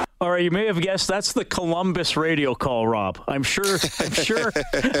Sunday. All right, you may have guessed that's the Columbus radio call, Rob. I'm sure the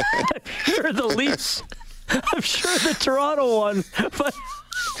Leafs. I'm sure the Toronto one, but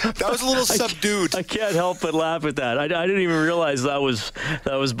that was a little subdued. I can't help but laugh at that. I didn't even realize that was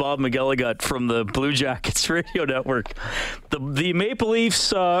Bob McGilligut from the Blue Jackets radio network. The Maple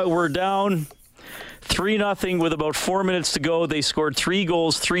Leafs were down 3-0 with about 4 minutes to go. They scored 3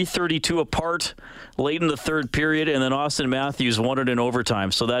 goals, 3:32 apart late in the third period, and then Austin Matthews won it in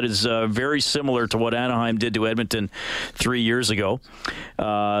overtime. So that is very similar to what Anaheim did to Edmonton 3 years ago.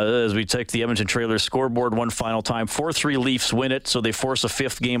 As we take the Edmonton Trailers scoreboard one final time, 4-3 Leafs win it, so they force a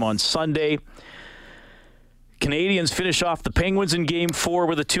 5th game on Sunday. Canadians finish off the Penguins in Game 4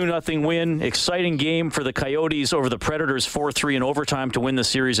 with a 2-0 win. Exciting game for the Coyotes over the Predators, 4-3 in overtime to win the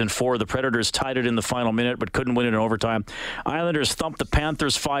series in 4. The Predators tied it in the final minute but couldn't win it in overtime. Islanders thumped the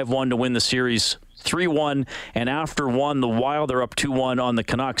Panthers 5-1 to win the series 3-1. And after one, the Wild are up 2-1 on the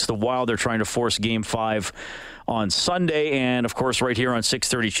Canucks. The Wild are trying to force Game 5 on Sunday. And, of course, right here on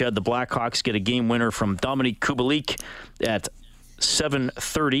 630 CHED, the Blackhawks get a game winner from Dominik Kubalik at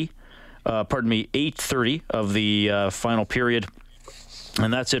 8:30 of the final period.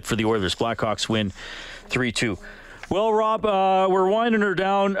 And that's it for the Oilers. Blackhawks win 3-2. Well, Rob, we're winding her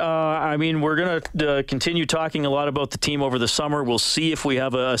down. We're going to continue talking a lot about the team over the summer. We'll see if we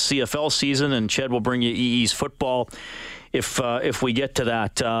have a CFL season, and Ched will bring you EE's football if we get to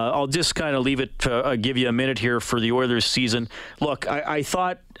that. I'll just kind of leave it, give you a minute here for the Oilers season. Look, I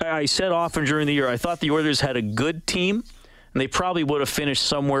said often during the year, I thought the Oilers had a good team, and they probably would have finished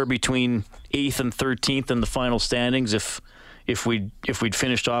somewhere between 8th and 13th in the final standings if we'd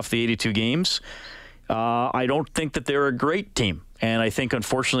finished off the 82 games. I don't think that they're a great team, and I think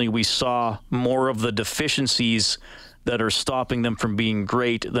unfortunately we saw more of the deficiencies that are stopping them from being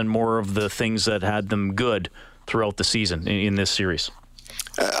great than more of the things that had them good throughout the season in this series.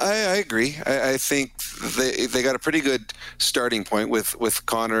 I agree. I think they got a pretty good starting point with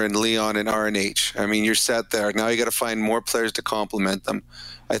Connor and Leon and RNH. I mean, you're set there. Now you got to find more players to complement them.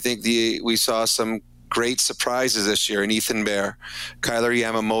 I think we saw some great surprises this year in Ethan Bear, Kyler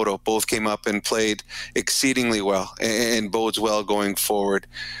Yamamoto. Both came up and played exceedingly well and bodes well going forward.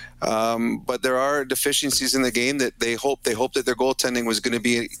 But there are deficiencies in the game that they hope that their goaltending was going to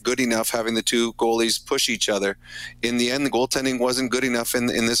be good enough, having the two goalies push each other. In the end, the goaltending wasn't good enough in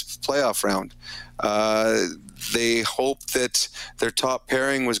this playoff round. They hoped that their top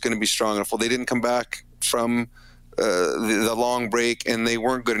pairing was going to be strong enough. Well, they didn't come back from the long break, and they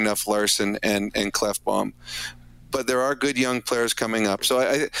weren't good enough, Larson and Klefbom. But there are good young players coming up.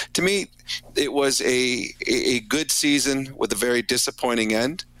 So to me, it was a good season with a very disappointing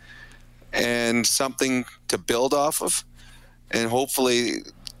end, and something to build off of, and hopefully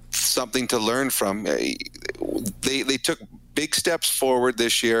something to learn from. They took big steps forward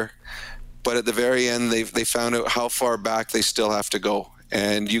this year, but at the very end, they found out how far back they still have to go.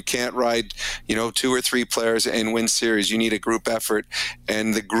 And you can't ride, 2 or 3 players and win series. You need a group effort,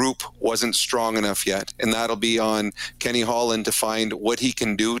 and the group wasn't strong enough yet. And that'll be on Kenny Holland to find what he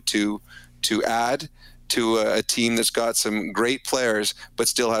can do to add to a team that's got some great players but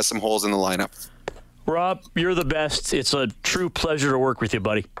still has some holes in the lineup. Rob, you're the best. It's a true pleasure to work with you,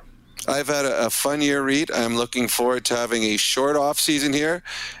 buddy. I've had a fun year, Reed. I'm looking forward to having a short off season here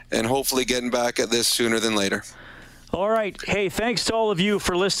and hopefully getting back at this sooner than later. All right. Hey, thanks to all of you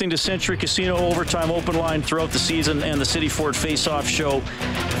for listening to Century Casino Overtime Open Line throughout the season and the City Ford Face-Off Show.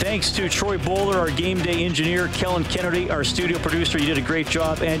 Thanks to Troy Bowler, our game day engineer, Kellen Kennedy, our studio producer. You did a great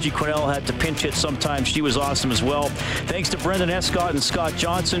job. Angie Quinnell had to pinch hit sometimes. She was awesome as well. Thanks to Brendan Escott and Scott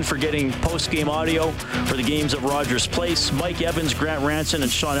Johnson for getting post-game audio for the games at Rogers Place. Mike Evans, Grant Ranson,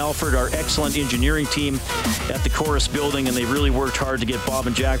 and Sean Alford, our excellent engineering team at the Chorus Building, and they really worked hard to get Bob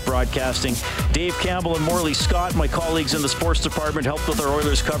and Jack broadcasting. Dave Campbell and Morley Scott, my colleagues in the sports department, helped with our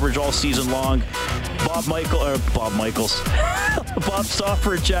Oilers coverage all season long. Bob Michaels. Bob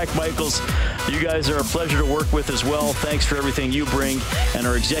Stauffer and Jack Michaels, you guys are a pleasure to work with as well. Thanks for everything you bring. And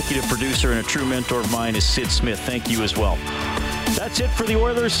our executive producer and a true mentor of mine is Sid Smith. Thank you as well. That's it for the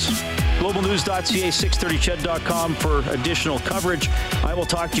Oilers. GlobalNews.ca, 630ched.com for additional coverage. I will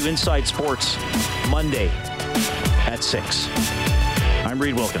talk to you Inside Sports Monday at 6. I'm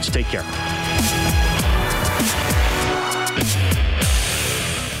Reed Wilkins. Take care.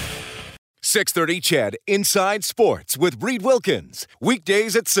 .630 CHED Inside Sports with Reed Wilkins.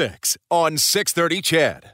 Weekdays at 6 on 630 CHED.